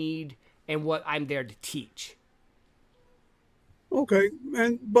they need and what I'm there to teach. Okay,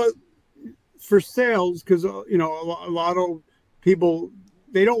 but for sales, because a lot of people,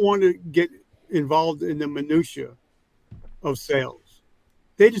 they don't want to get involved in the minutia of sales.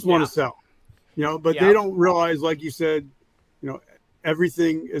 They just want to sell, but they don't realize, like you said,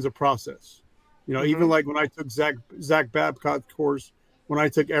 everything is a process. Even like when I took Zach Babcock's course, when I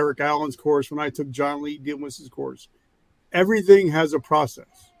took Eric Allen's course, when I took John Lee Dealwiss's course, everything has a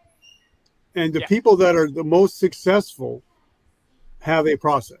process. And the people that are the most successful have a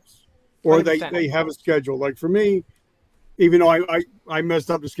process, or they have a schedule. Like for me, even though I messed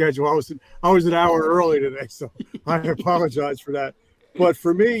up the schedule, I was an hour early today, so I apologize for that. But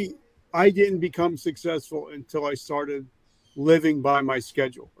for me, I didn't become successful until I started living by my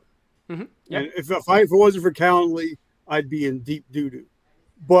schedule. Mm-hmm. Yep. And if it wasn't for Calendly, I'd be in deep doo-doo.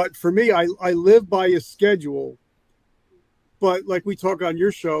 But for me, I live by a schedule. But like we talk on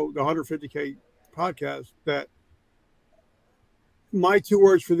your show, the 150K podcast, that my two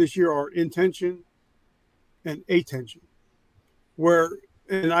words for this year are intention and attention.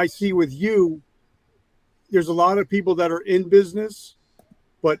 And I see with you, there's a lot of people that are in business,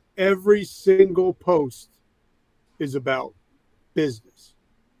 but every single post is about business.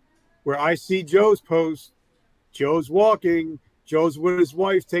 Where I see Joe's post, Joe's walking, Joe's with his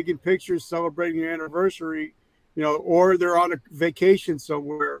wife taking pictures, celebrating an anniversary, or they're on a vacation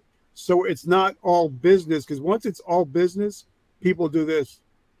somewhere. So it's not all business, because once it's all business, people do this.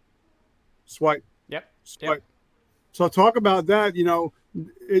 Swipe. Yep. Swipe. So talk about that,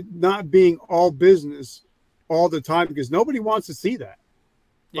 it not being all business all the time, because nobody wants to see that.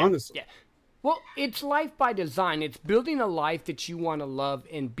 Honestly. Yeah. Well, it's life by design. It's building a life that you want to love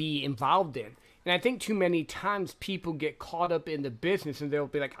and be involved in. And I think too many times people get caught up in the business and they'll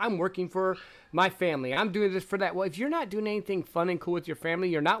be like, I'm working for my family. I'm doing this for that. Well, if you're not doing anything fun and cool with your family,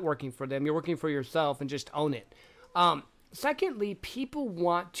 you're not working for them. You're working for yourself, and just own it. Secondly, people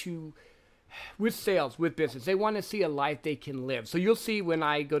want to, with sales, with business, they want to see a life they can live. So you'll see when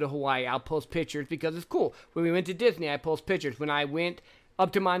I go to Hawaii, I'll post pictures because it's cool. When we went to Disney, I post pictures. When I went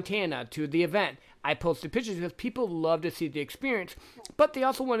up to Montana to the event, I posted pictures because people love to see the experience, but they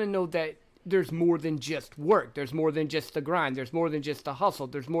also want to know that there's more than just work. There's more than just the grind. There's more than just the hustle.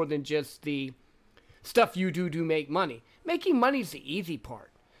 There's more than just the stuff you do to make money. Making money is the easy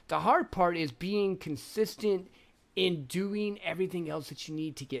part. The hard part is being consistent in doing everything else that you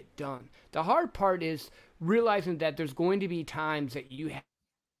need to get done. The hard part is realizing that there's going to be times that you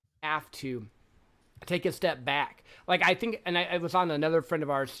have to take a step back. Like I think, and I was on another friend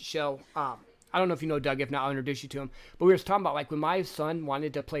of ours show. I don't know if you know Doug. If not, I'll introduce you to him. But we were talking about like when my son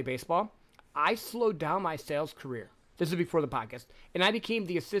wanted to play baseball, I slowed down my sales career. This is before the podcast. And I became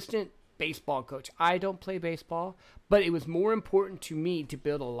the assistant baseball coach. I don't play baseball, but it was more important to me to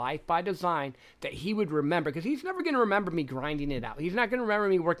build a life by design that he would remember, because he's never going to remember me grinding it out. He's not going to remember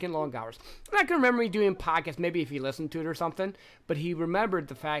me working long hours. He's not going to remember me doing podcasts, maybe if he listened to it or something, but he remembered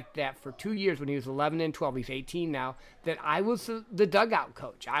the fact that for 2 years when he was 11 and 12, he's 18 now, that I was the dugout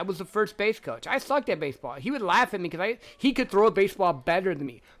coach. I was the first base coach. I sucked at baseball. He would laugh at me because he could throw a baseball better than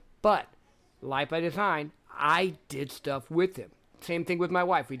me. But life by design, I did stuff with him. Same thing with my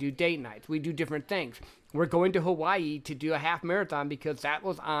wife. We do date nights. We do different things. We're going to Hawaii to do a half marathon because that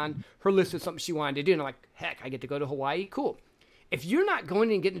was on her list of something she wanted to do. And I'm like, heck, I get to go to Hawaii? Cool. If you're not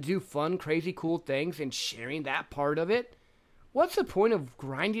going and getting to do fun, crazy, cool things and sharing that part of it, what's the point of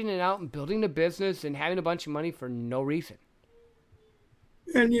grinding it out and building a business and having a bunch of money for no reason?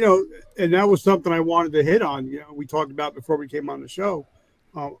 And, and that was something I wanted to hit on. We talked about before we came on the show.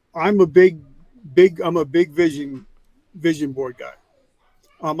 I'm a big vision board guy.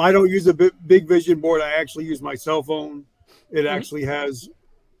 I don't use a big vision board. I actually use my cell phone. It actually has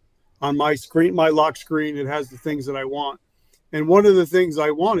on my screen, my lock screen, it has the things that I want. And one of the things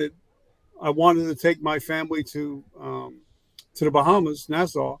I wanted to take my family to the Bahamas,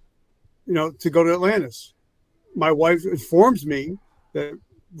 Nassau, to go to Atlantis. My wife informs me that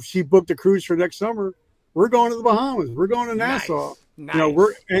she booked a cruise for next summer. We're going to the Bahamas. We're going to Nassau. Nice.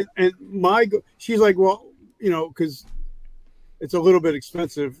 She's like, well, because it's a little bit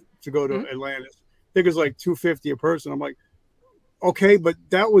expensive to go to Atlantis. I think it's like $250 a person. I'm like, okay, but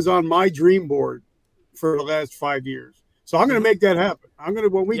that was on my dream board for the last 5 years. So I'm going to make that happen.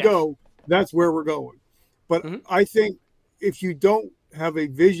 When we go, that's where we're going. But I think if you don't have a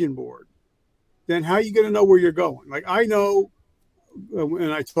vision board, then how are you going to know where you're going? Like I know,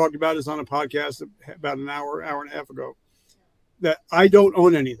 and I talked about this on a podcast about an hour and a half ago, that I don't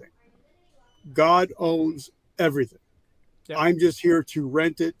own anything. God owns everything. Yep. I'm just here to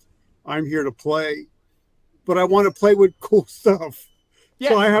rent it. I'm here to play, but I want to play with cool stuff. Yeah,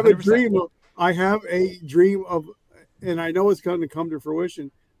 so I have 100%. I have a dream of, and I know it's going to come to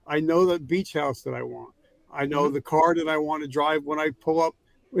fruition. I know the beach house that I want. I know the car that I want to drive when I pull up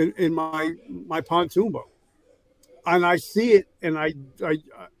in my pontoon boat, and I see it, and I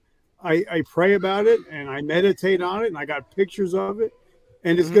pray about it, and I meditate on it, and I got pictures of it,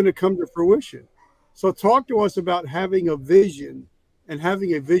 and it's going to come to fruition. So talk to us about having a vision and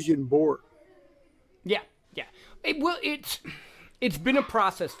having a vision board. Yeah. It's been a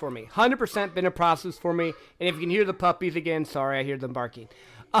process for me. 100% been a process for me. And if you can hear the puppies again, sorry, I hear them barking.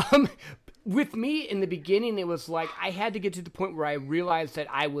 With me in the beginning, it was like I had to get to the point where I realized that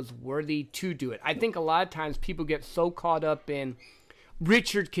I was worthy to do it. I think a lot of times people get so caught up in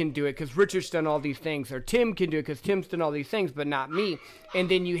Richard can do it because Richard's done all these things, or Tim can do it because Tim's done all these things, but not me. And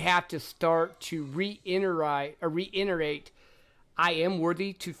then you have to start to reiterate, I am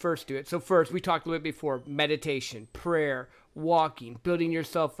worthy to first do it. So first, we talked a little bit before, meditation, prayer, walking, building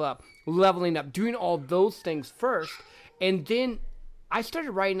yourself up, leveling up, doing all those things first. And then I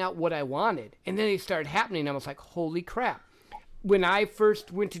started writing out what I wanted. And then it started happening. I was like, holy crap. When I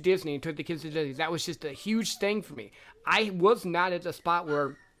first went to Disney and took the kids to Disney, that was just a huge thing for me. I was not at the spot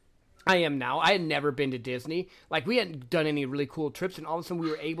where I am now. I had never been to Disney. Like, we hadn't done any really cool trips, and all of a sudden we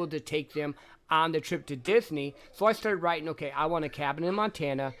were able to take them on the trip to Disney. So I started writing, okay, I want a cabin in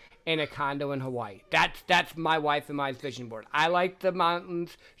Montana and a condo in Hawaii. That's my wife and my vision board. I like the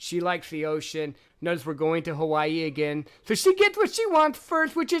mountains. She likes the ocean. Notice we're going to Hawaii again. So she gets what she wants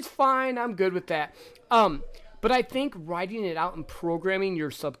first, which is fine. I'm good with that. But I think writing it out and programming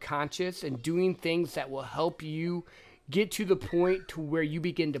your subconscious and doing things that will help you get to the point to where you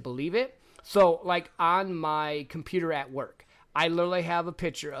begin to believe it. So like on my computer at work, I literally have a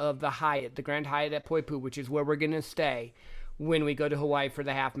picture of the Hyatt, the Grand Hyatt at Poipu, which is where we're going to stay when we go to Hawaii for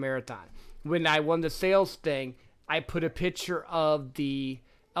the half marathon. When I won the sales thing, I put a picture of the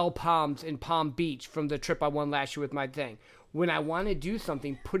El Palms in Palm Beach from the trip I won last year with my thing. When I want to do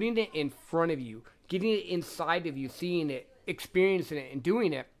something, putting it in front of you, getting it inside of you, seeing it, experiencing it, and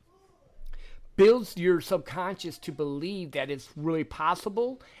doing it, builds your subconscious to believe that it's really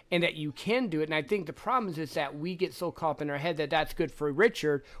possible and that you can do it. And I think the problem is that we get so caught up in our head that that's good for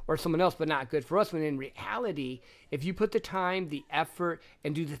Richard or someone else, but not good for us. When in reality, if you put the time, the effort,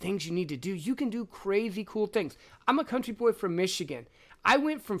 and do the things you need to do, you can do crazy cool things. I'm a country boy from Michigan. I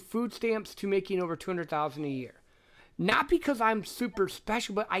went from food stamps to making over $200,000 a year. Not because I'm super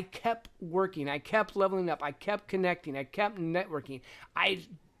special, but I kept working. I kept leveling up. I kept connecting. I kept networking. I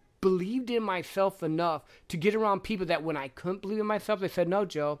believed in myself enough to get around people that when I couldn't believe in myself, they said, no,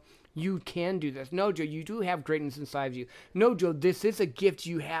 Joe, You can do this. No, Joe, you do have greatness inside of you. No, Joe, this is a gift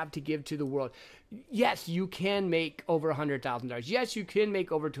you have to give to the world. Yes, you can make over $100,000. Yes, you can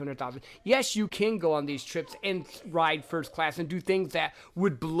make over $200,000. Yes, you can go on these trips and ride first class and do things that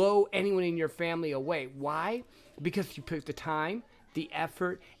would blow anyone in your family away. Why? Because you put the time, the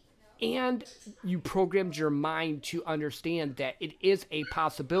effort, and you programmed your mind to understand that it is a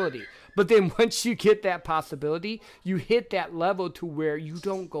possibility. But then once you get that possibility, you hit that level to where you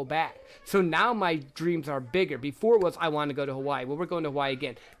don't go back. So now my dreams are bigger. Before it was, I want to go to Hawaii. Well, we're going to Hawaii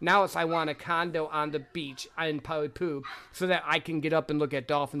again. Now it's, I want a condo on the beach in Pauipu so that I can get up and look at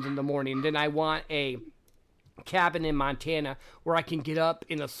dolphins in the morning. Then I want a cabin in Montana where I can get up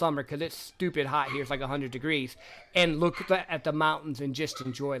in the summer because it's stupid hot here. It's like 100 degrees and look at the mountains and just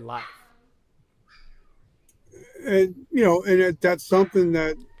enjoy life. And, you know, and that's something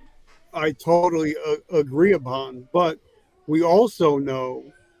that I totally agree upon. But we also know,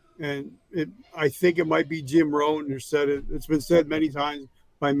 and I think it might be Jim Rohn who said it. It's been said many times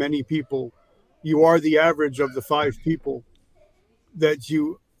by many people. You are the average of the 5 people that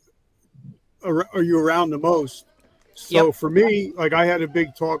are you around the most. So Yep. for me, like I had a big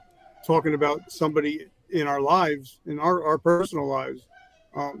talking about somebody in our lives, in our personal lives.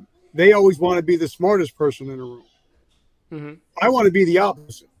 They always want to be the smartest person in the room. Mm-hmm. I want to be the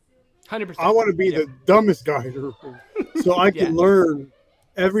opposite. 100%. I want to be the dumbest guy in the room, so I can learn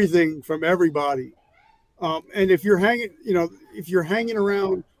everything from everybody. And if you're hanging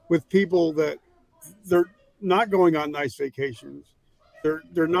around with people that they're not going on nice vacations,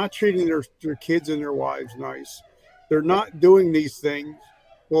 they're not treating their kids and their wives nice, they're not doing these things,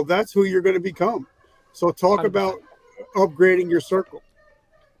 well, that's who you're going to become. So talk 100%. about upgrading your circle.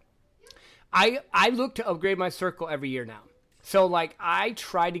 I look to upgrade my circle every year now. So, like, I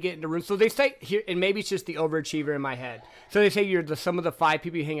try to get into rooms. So they say here, and maybe it's just the overachiever in my head. So they say you're the sum of the 5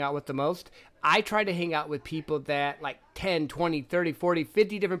 people you hang out with the most. I try to hang out with people that, like, 10, 20, 30, 40,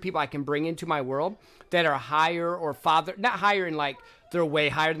 50 different people I can bring into my world that are higher or not higher in, like, they're way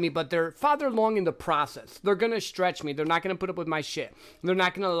higher than me, but they're farther along in the process. They're going to stretch me. They're not going to put up with my shit. They're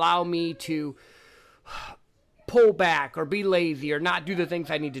not going to allow me to pull back or be lazy or not do the things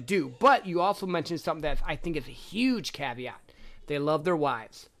I need to do. But you also mentioned something that I think is a huge caveat. They love their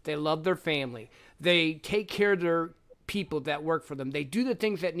wives. They love their family. They take care of their people that work for them. They do the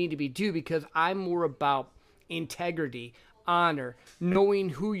things that need to be done because I'm more about integrity, honor, knowing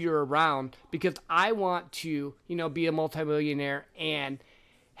who you're around, because I want to, be a multimillionaire and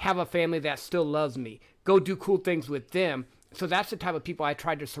have a family that still loves me. Go do cool things with them. So that's the type of people I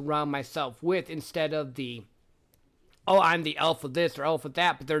try to surround myself with instead of I'm the alpha this or alpha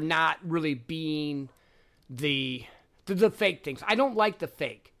that, but they're not really being the fake things. I don't like the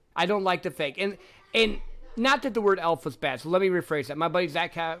fake. And not that the word alpha is bad, so let me rephrase that. My buddy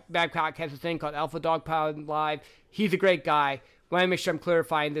Zach Babcock has a thing called Alpha Dog Pound Live. He's a great guy. I want to make sure I'm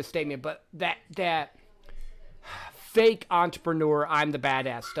clarifying this statement, but that fake entrepreneur, I'm the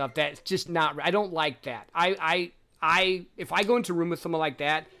badass stuff, that's just not, I don't like that. If I go into a room with someone like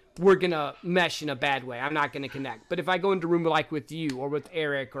that, we're going to mesh in a bad way. I'm not going to connect. But if I go into a room like with you or with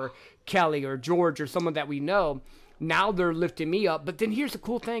Eric or Kelly or George or someone that we know, now they're lifting me up. But then here's the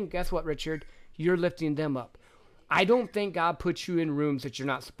cool thing. Guess what, Richard? You're lifting them up. I don't think God puts you in rooms that you're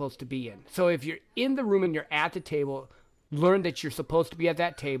not supposed to be in. So if you're in the room and you're at the table, learn that you're supposed to be at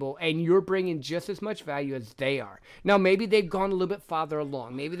that table and you're bringing just as much value as they are. Now, maybe they've gone a little bit farther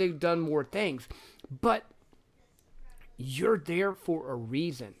along. Maybe they've done more things. But you're there for a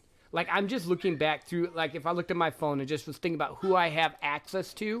reason. Like, I'm just looking back through, like, if I looked at my phone and just was thinking about who I have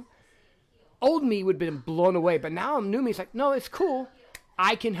access to, old me would have been blown away. But now I'm new me. It's like, no, it's cool.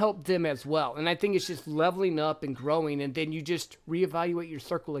 I can help them as well. And I think it's just leveling up and growing. And then you just reevaluate your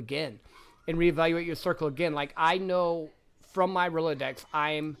circle again. Like, I know from my Rolodex,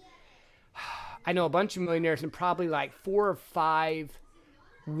 I know a bunch of millionaires and probably like 4 or 5,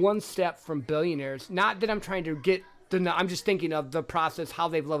 one step from billionaires. Not that I'm trying to get I'm just thinking of the process, how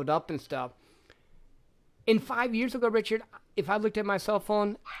they've leveled up and stuff. In 5 years ago, Richard, if I looked at my cell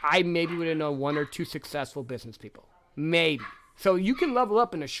phone, I maybe would have known 1 or 2 successful business people. Maybe. So you can level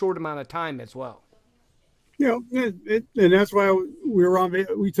up in a short amount of time as well. And that's why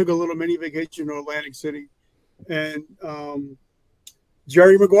we took a little mini vacation to Atlantic City, and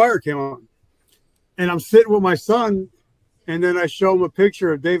Jerry Maguire came on. And I'm sitting with my son, and then I show him a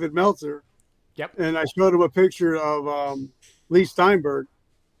picture of David Meltzer. Yep. And I showed him a picture of Lee Steinberg.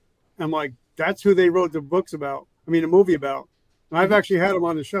 I'm like, that's who they wrote the movie about. And I've actually had him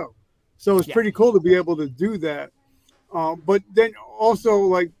on the show. So it's pretty cool to be able to do that. But then also,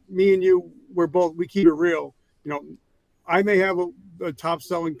 like me and you, we keep it real. I may have a top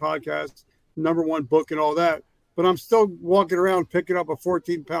selling podcast, number one book and all that, but I'm still walking around picking up a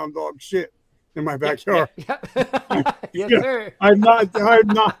 14-pound dog shit in my backyard. Yeah. Yes, sir. I'm not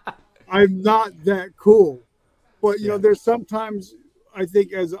that cool. But you know, there's sometimes I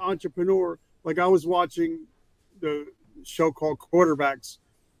think as an entrepreneur, like I was watching the show called Quarterbacks,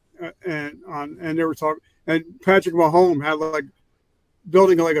 and they were talking, and Patrick Mahomes had like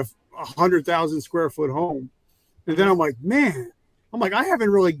building like a 100,000 square foot home, and then I'm like, man, I haven't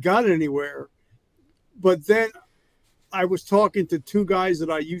really got anywhere. But then I was talking to two guys that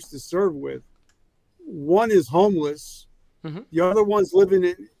I used to serve with. One is homeless, the other one's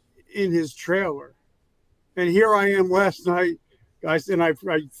living in his trailer. And here I am last night, guys, and I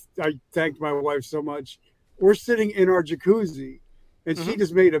thanked my wife so much. We're sitting in our jacuzzi, and she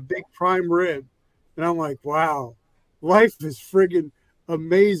just made a big prime rib. And I'm like, wow, life is friggin'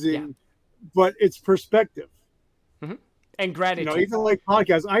 amazing, but it's perspective. And gratitude. You know, even like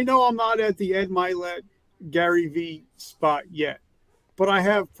podcasts. I know I'm not at the Ed Milet, Gary V spot yet, but I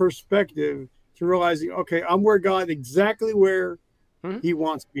have perspective to realizing, okay, I'm exactly where he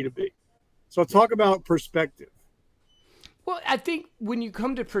wants me to be. So talk about perspective. Well, I think when you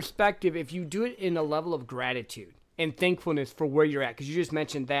come to perspective, if you do it in a level of gratitude and thankfulness for where you're at, because you just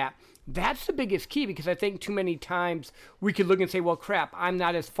mentioned that, that's the biggest key, because I think too many times we could look and say, well, crap, I'm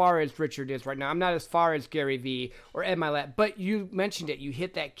not as far as Richard is right now. I'm not as far as Gary V or Ed Milet. But you mentioned it. You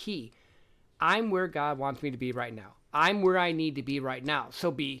hit that key. I'm where God wants me to be right now. I'm where I need to be right now.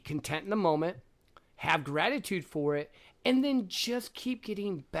 So be content in the moment, have gratitude for it, and then just keep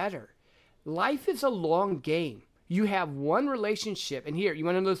getting better. Life is a long game. You have one relationship, and here, you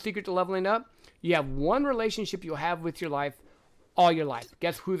want to know the secret to leveling up? You have one relationship you'll have with your life all your life.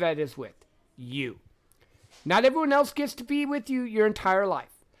 Guess who that is with? You. Not everyone else gets to be with you your entire life.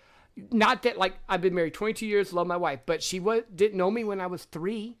 Not that, like, I've been married 22 years, love my wife, but she didn't know me when I was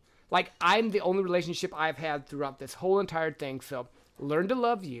 3. Like, I'm the only relationship I've had throughout this whole entire thing. So learn to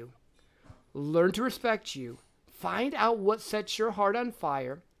love you. Learn to respect you. Find out what sets your heart on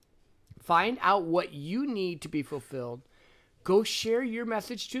fire. Find out what you need to be fulfilled. Go share your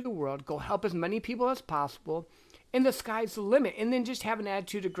message to the world. Go help as many people as possible. And the sky's the limit. And then just have an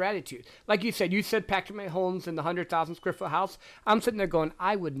attitude of gratitude. Like you said Patrick Mahomes in the 100,000 square foot house. I'm sitting there going,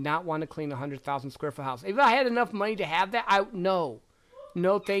 I would not want to clean a 100,000 square foot house. If I had enough money to have that, no,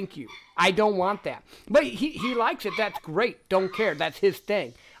 thank you. I don't want that. But he likes it. That's great. Don't care. That's his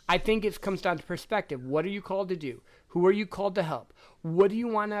thing. I think it comes down to perspective. What are you called to do? Who are you called to help? What do you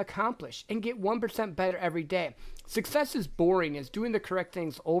want to accomplish? And get 1% better every day. Success is boring. It's doing the correct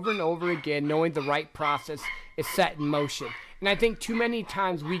things over and over again, knowing the right process is set in motion. And I think too many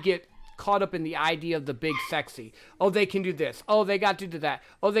times we get caught up in the idea of the big sexy. Oh, they can do this. Oh, they got to do that.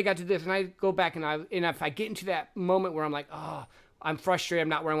 Oh, they got to do this. And I go back and if I get into that moment where I'm like, oh, I'm frustrated, I'm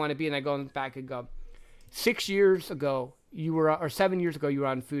not where I want to be, and I go back and go, 6 years ago, or 7 years ago, you were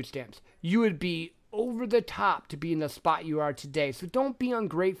on food stamps. You would be over the top to be in the spot you are today. So don't be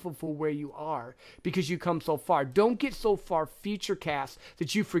ungrateful for where you are because you come so far. Don't get so far future cast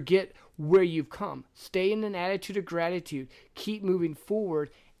that you forget where you've come. Stay in an attitude of gratitude. Keep moving forward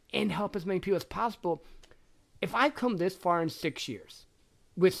and help as many people as possible. If I've come this far in 6 years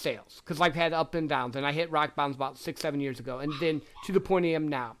with sales, because I've had up and downs, and I hit rock bottoms about 6-7 years ago, and then to the point I am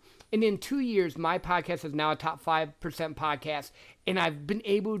now. And in 2 years, my podcast is now a top 5% podcast, and I've been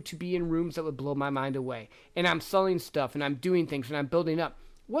able to be in rooms that would blow my mind away. And I'm selling stuff, and I'm doing things, and I'm building up.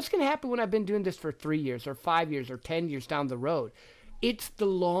 What's going to happen when I've been doing this for 3 years or 5 years or 10 years down the road? It's the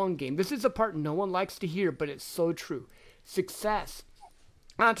long game. This is the part no one likes to hear, but it's so true. Success,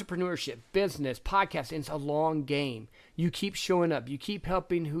 entrepreneurship, business, podcasting, it's a long game. You keep showing up. You keep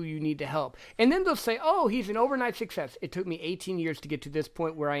helping who you need to help. And then they'll say, oh, he's an overnight success. It took me 18 years to get to this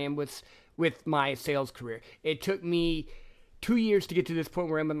point where I am with my sales career. It took me 2 years to get to this point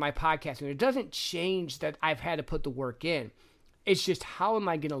where I'm with my podcasting. It doesn't change that I've had to put the work in. It's just how am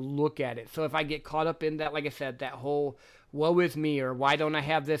I going to look at it? So if I get caught up in that, like I said, that whole woe is me or why don't I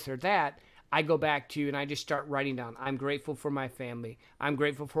have this or that, I go back to and I just start writing down. I'm grateful for my family. I'm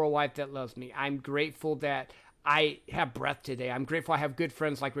grateful for a wife that loves me. I'm grateful that I have breath today. I'm grateful I have good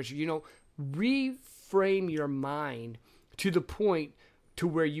friends like Richard. Reframe your mind to the point to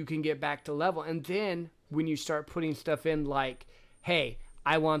where you can get back to level. And then when you start putting stuff in like, hey,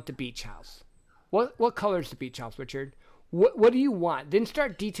 I want the beach house. What color is the beach house, Richard? What do you want? Then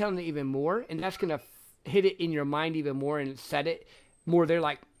start detailing it even more, and that's going to hit it in your mind even more and set it more there.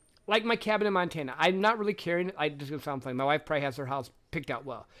 Like my cabin in Montana. I'm not really caring. This is going to sound funny. My wife probably has her house picked out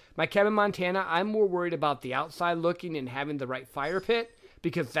well. My cabin in Montana, I'm more worried about the outside looking and having the right fire pit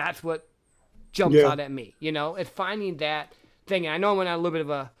because that's what jumps out at me. It's finding that thing. And I know I went on a little bit of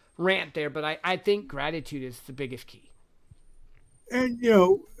a rant there, but I think gratitude is the biggest key. And,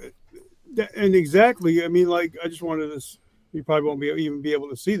 and exactly, I mean, like, I just wanted to, you probably won't even be able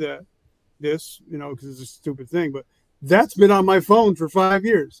to see this, because it's a stupid thing, but that's been on my phone for 5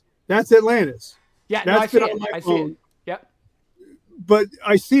 years. That's Atlantis. Yeah, that's been on my phone. Yep. But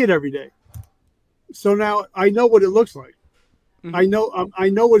I see it every day. So now I know what it looks like. Mm-hmm. I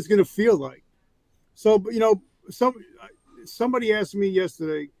know what it's going to feel like. So, somebody asked me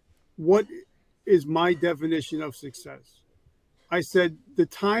yesterday, what is my definition of success? I said, the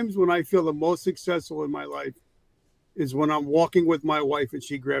times when I feel the most successful in my life is when I'm walking with my wife and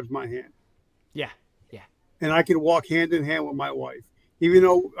she grabs my hand. Yeah. And I can walk hand in hand with my wife. Even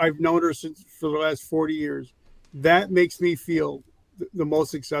though I've known her for the last 40 years, that makes me feel the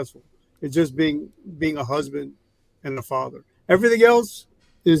most successful. It's just being a husband and a father. Everything else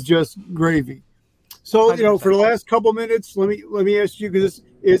is just gravy. So, 100%. For the last couple minutes, let me ask you, because this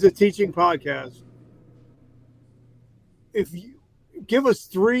is a teaching podcast. If you give us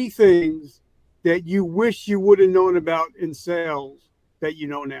 3 things that you wish you would have known about in sales that you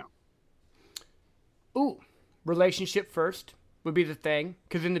know now. Ooh, relationship first would be the thing.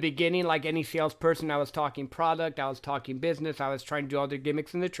 Because in the beginning, like any salesperson, I was talking product, I was talking business, I was trying to do all the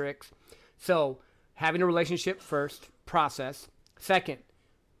gimmicks and the tricks. So having a relationship first, process. Second,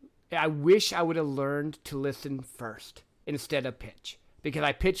 I wish I would have learned to listen first instead of pitch. Because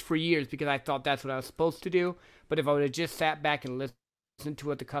I pitched for years because I thought that's what I was supposed to do. But if I would have just sat back and listened to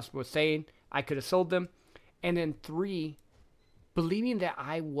what the customer was saying, I could have sold them. And then 3, believing that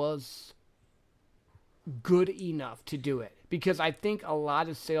I was good enough to do it. Because I think a lot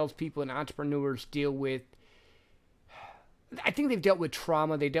of salespeople and entrepreneurs I think they've dealt with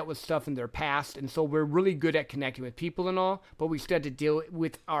trauma, they dealt with stuff in their past, and so we're really good at connecting with people and all, but we still have to deal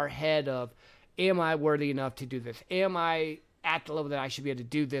with our head of, am I worthy enough to do this? Am I at the level that I should be able to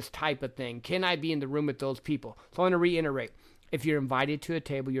do this type of thing? Can I be in the room with those people? So I want to reiterate, if you're invited to a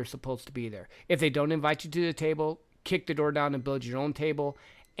table, you're supposed to be there. If they don't invite you to the table, kick the door down and build your own table,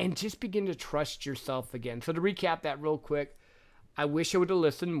 and just begin to trust yourself again. So to recap that real quick, I wish I would have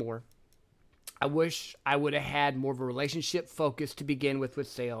listened more. I wish I would have had more of a relationship focus to begin with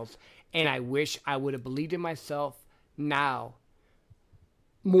sales. And I wish I would have believed in myself now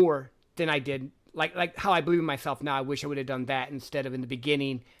more than I did. Like how I believe in myself now, I wish I would have done that instead of in the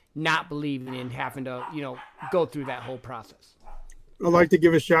beginning not believing and having to, go through that whole process. I'd like to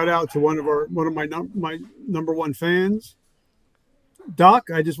give a shout out to one of my number one fans, Doc.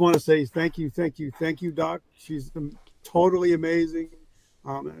 I just want to say thank you, Doc. She's totally amazing.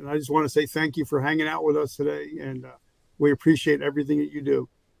 And I just want to say thank you for hanging out with us today, and we appreciate everything that you do.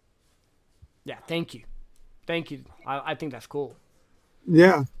 Yeah, thank you. I think that's cool.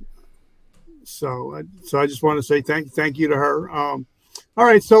 Yeah. So I just want to say thank you to her. All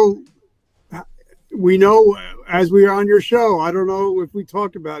right, so we know as we are on your show, I don't know if we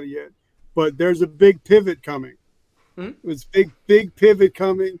talked about it yet, but there's a big pivot coming. Mm-hmm. It's big pivot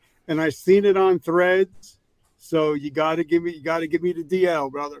coming, and I've seen it on Threads. So you got to give me the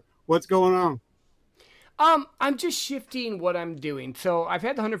DL, brother. What's going on? I'm just shifting what I'm doing. So I've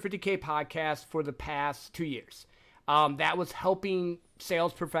had the 150K podcast for the past 2 years. That was helping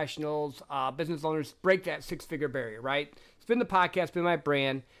sales professionals, business owners break that 6-figure barrier, right? It's been the podcast, been my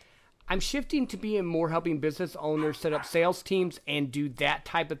brand. I'm shifting to being more helping business owners set up sales teams and do that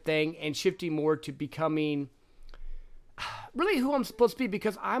type of thing, and shifting more to becoming really who I'm supposed to be,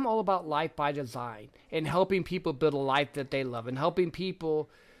 because I'm all about life by design and helping people build a life that they love and helping people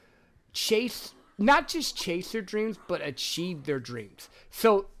not just chase their dreams, but achieve their dreams.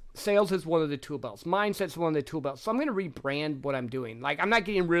 So sales is one of the tool belts. Mindset's one of the tool belts. So I'm going to rebrand what I'm doing. Like, I'm not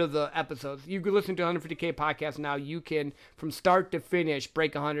getting rid of the episodes. You can listen to 150K podcast now. You can, from start to finish,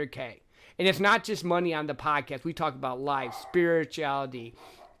 break 100K. And it's not just money on the podcast. We talk about life, spirituality,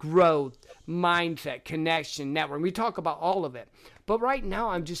 growth, mindset, connection, network. We talk about all of it. But right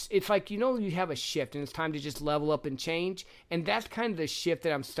now, it's like, you have a shift and it's time to just level up and change. And that's kind of the shift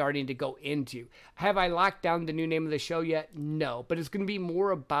that I'm starting to go into. Have I locked down the new name of the show yet? No. But it's going to be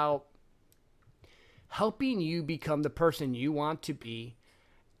more about helping you become the person you want to be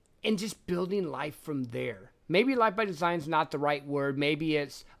and just building life from there. Maybe life by design is not the right word. Maybe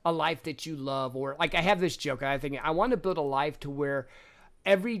it's a life that you love. Or like I have this joke. I think I want to build a life to where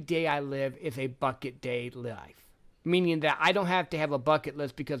every day I live is a bucket day life, meaning that I don't have to have a bucket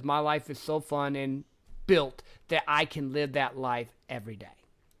list because my life is so fun and built that I can live that life every day.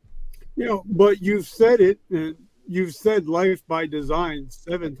 But you've said it, and you've said life by design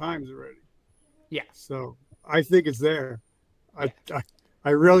 7 times already. Yeah. So I think it's there. Yeah. I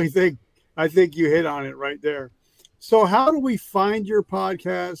really think I think you hit on it right there. So how do we find your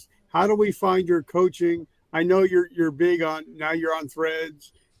podcast? How do we find your coaching? I know you're big on, now you're on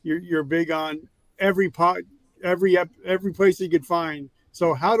Threads. You're big on every every place you could find.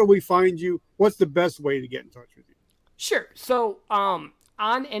 So how do we find you? What's the best way to get in touch with you? Sure. So,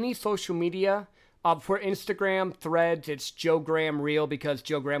 on any social media, for Instagram, Threads, it's Joe Graham Real because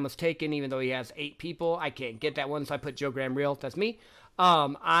Joe Graham was taken, even though he has 8 people. I can't get that one, so I put Joe Graham Real. That's me.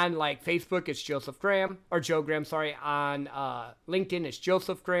 On like Facebook, it's Joseph Graham, or Joe Graham, sorry. On LinkedIn, it's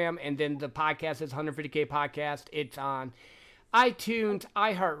Joseph Graham, and then the podcast is 150K Podcast. It's on iTunes,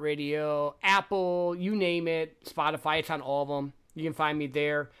 iHeartRadio, Apple, you name it, Spotify. It's on all of them. You can find me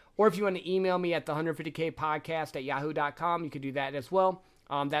there. Or if you want to email me at the 150K podcast at yahoo.com, you can do that as well.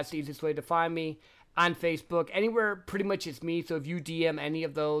 That's the easiest way to find me. On Facebook, anywhere pretty much it's me. So if you DM any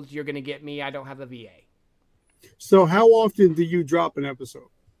of those, you're going to get me. I don't have a VA. So how often do you drop an episode?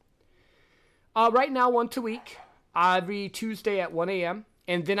 Right now, once a week, every Tuesday at 1 a.m.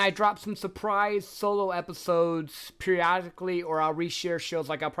 And then I drop some surprise solo episodes periodically, or I'll reshare shows.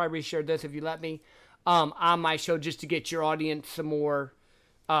 Like I'll probably reshare this if you let me on my show just to get your audience some more,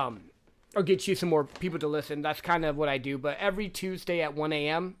 or get you some more people to listen. That's kind of what I do. But every Tuesday at 1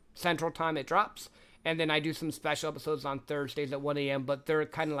 a.m. Central Time it drops. And then I do some special episodes on Thursdays at 1 a.m. But they're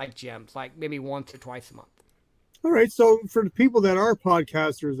kind of like gems, like maybe once or twice a month. All right. So for the people that are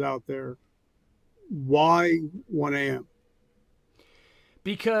podcasters out there, why 1 a.m.?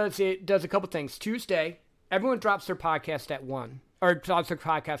 Because it does a couple things. Tuesday, everyone drops their podcast at 1, or drops their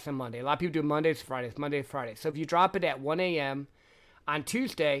podcast on Monday. A lot of people do Mondays, Fridays, Monday, Friday. So if you drop it at 1 a.m. on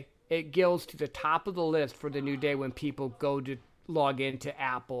Tuesday, it goes to the top of the list for the new day when people go to log into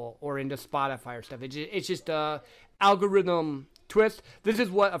Apple or into Spotify or stuff. It's just a algorithm twist. This is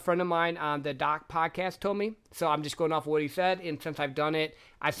what a friend of mine on the Doc podcast told me. So I'm just going off of what he said. And since I've done it,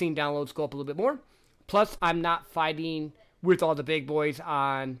 I've seen downloads go up a little bit more. Plus, I'm not fighting with all the big boys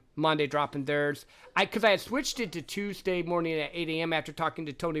on Monday dropping theirs. Because I had switched it to Tuesday morning at 8 a.m. after talking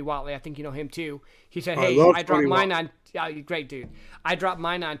to Tony Watley. I think you know him too. He said, hey, I dropped mine on, great dude. I dropped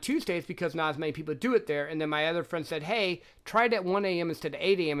mine on Tuesdays because not as many people do it there. And then my other friend said, hey, try it at 1 a.m. instead of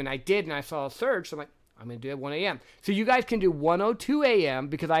 8 a.m. And I did, and I saw a surge. So I'm like, I'm going to do it at 1 a.m. So you guys can do 1:02 a.m.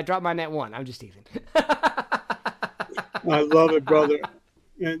 because I dropped mine at 1. I'm just teasing. I love it, brother.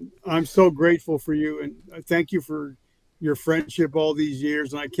 And I'm so grateful for you. And thank you for your friendship all these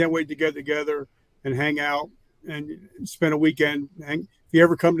years. And I can't wait to get together and hang out and spend a weekend. If you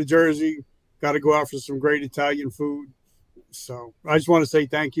ever come to Jersey, got to go out for some great Italian food. So I just want to say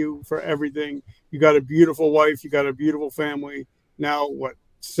thank you for everything. You got a beautiful wife. You got a beautiful family. Now,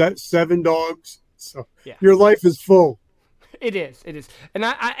 7 dogs? So yeah. Your life is full. It is. And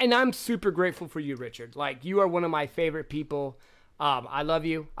I'm super grateful for you, Richard. Like, you are one of my favorite people. I love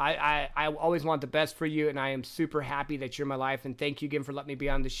you. I always want the best for you, and I am super happy that you're in my life, and thank you again for letting me be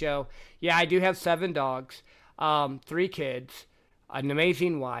on the show. Yeah, I do have 7 dogs, 3 kids, an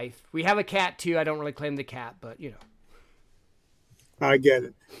amazing wife. We have a cat, too. I don't really claim the cat, but, you know. I get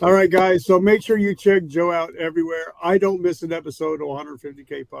it. All right, guys, so make sure you check Joe out everywhere. I don't miss an episode of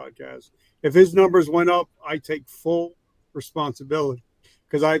 150K Podcast. If his numbers went up, I take full responsibility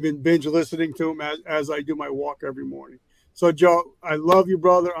because I've been binge listening to him as I do my walk every morning. So, Joe, I love you,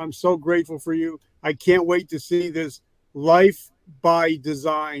 brother. I'm so grateful for you. I can't wait to see this life by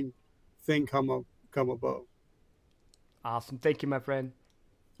design thing come above. Awesome. Thank you, my friend.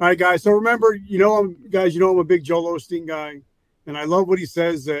 All right, guys. So remember, I'm a big Joel Osteen guy. And I love what he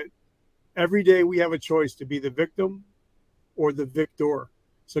says, that every day we have a choice to be the victim or the victor.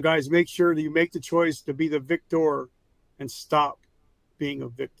 So, guys, make sure that you make the choice to be the victor and stop being a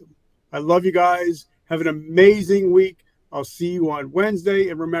victim. I love you guys. Have an amazing week. I'll see you on Wednesday.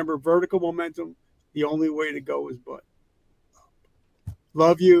 And remember, vertical momentum, the only way to go is but up.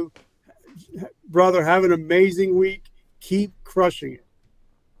 Love you. Brother, have an amazing week. Keep crushing it.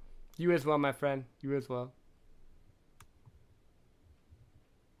 You as well, my friend. You as well.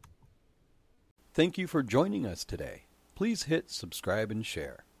 Thank you for joining us today. Please hit subscribe and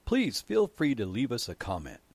share. Please feel free to leave us a comment.